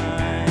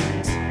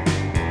mind.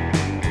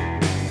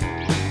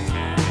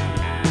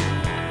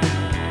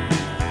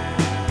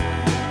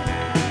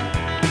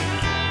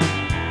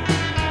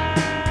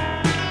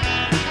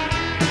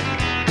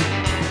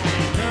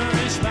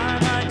 Nourished by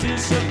my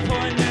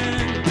disappointment.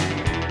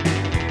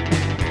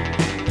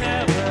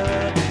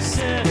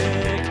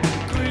 Parasitic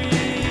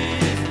greed.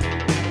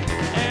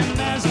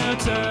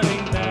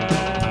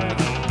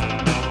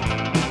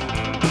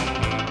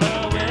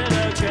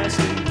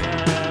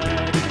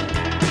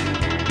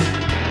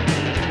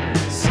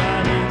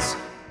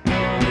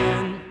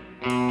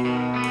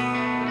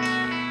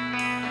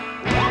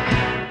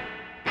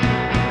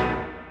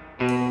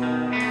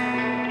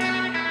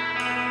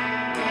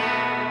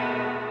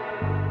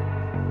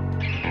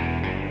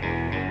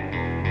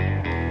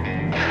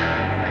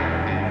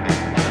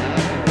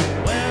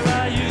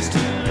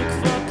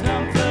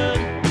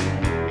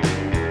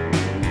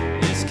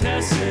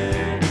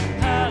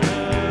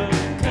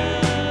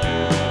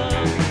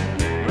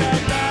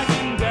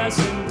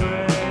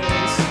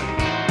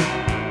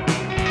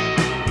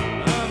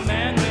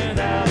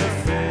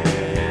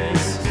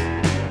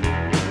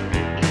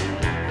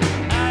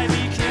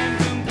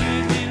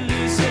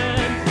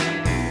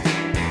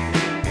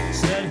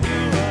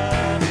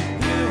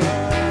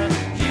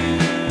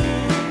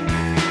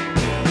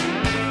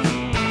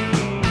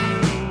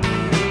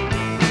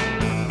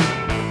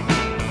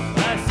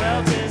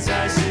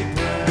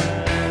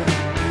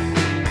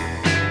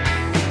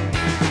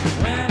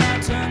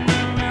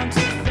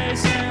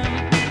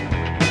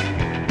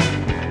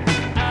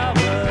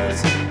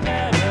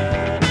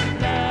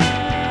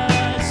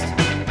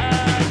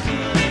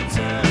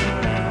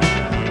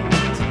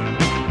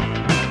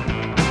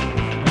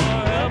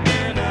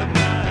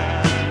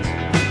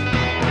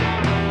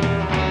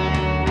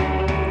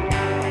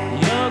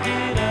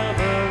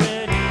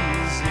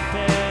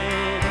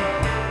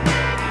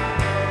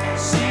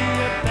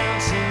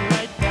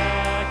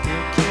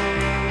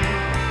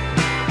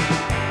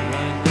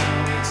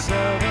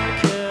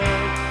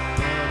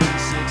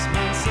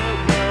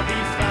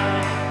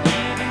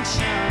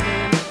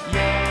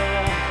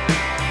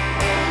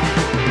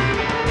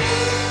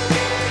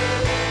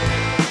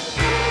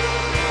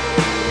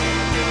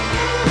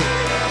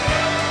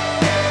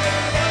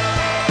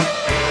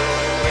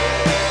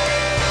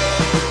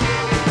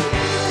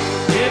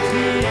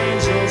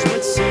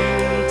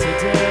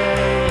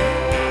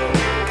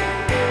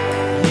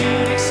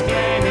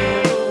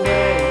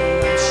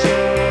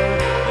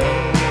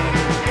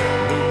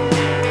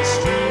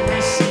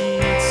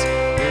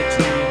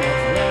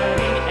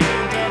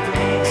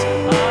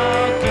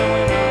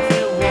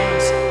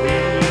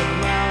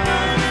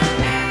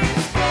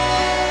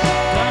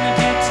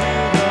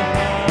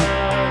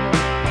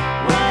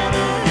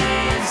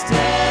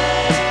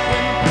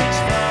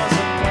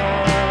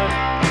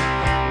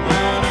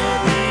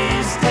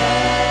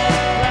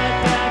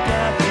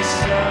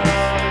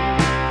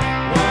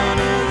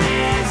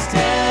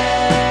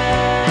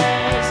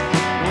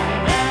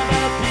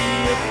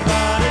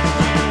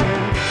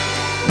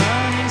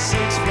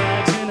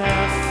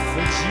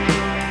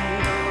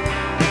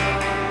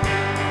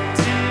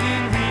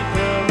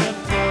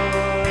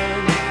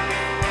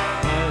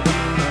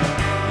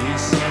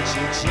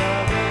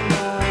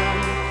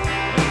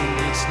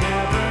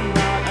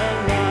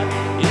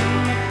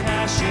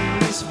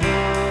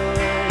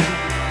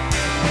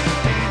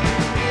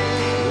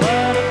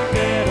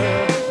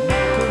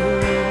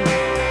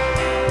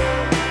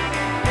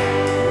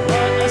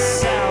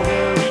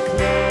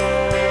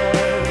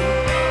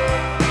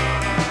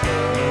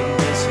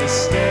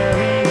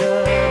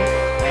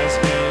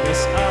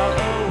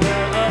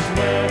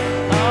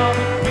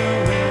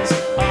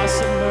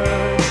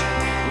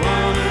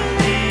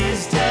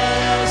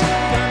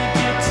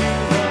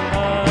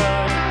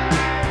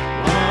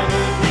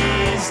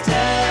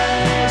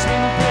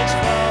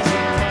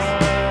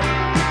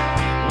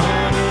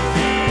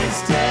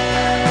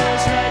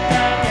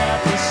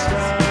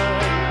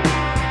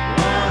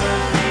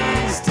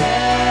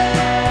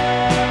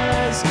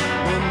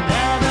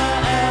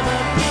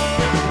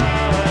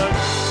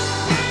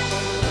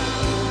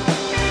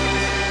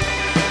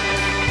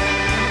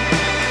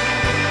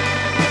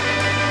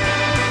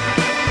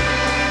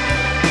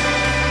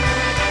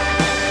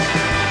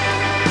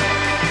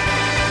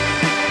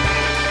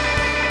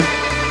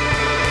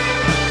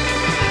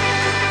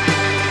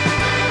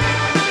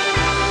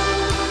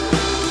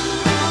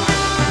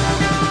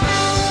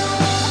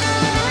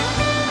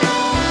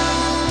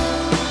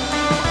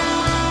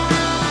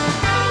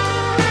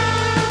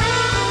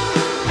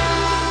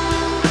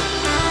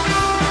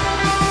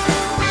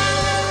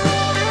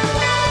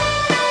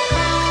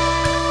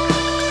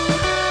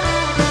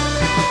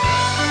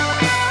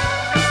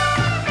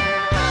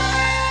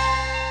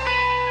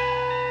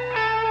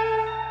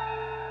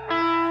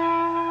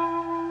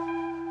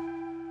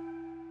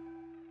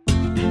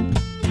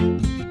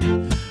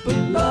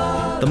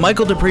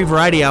 Michael Dupree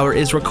Variety Hour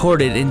is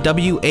recorded in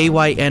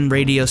WAYN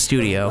Radio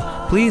Studio.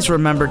 Please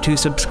remember to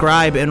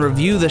subscribe and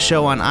review the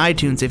show on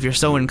iTunes if you're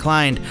so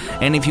inclined.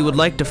 And if you would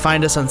like to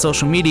find us on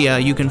social media,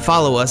 you can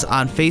follow us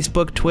on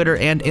Facebook, Twitter,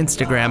 and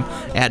Instagram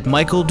at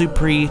Michael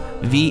Dupree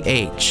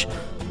VH.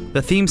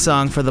 The theme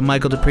song for the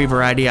Michael Dupree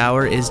Variety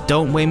Hour is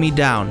Don't Weigh Me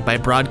Down by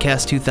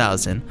Broadcast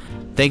 2000.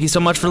 Thank you so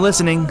much for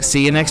listening.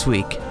 See you next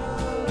week.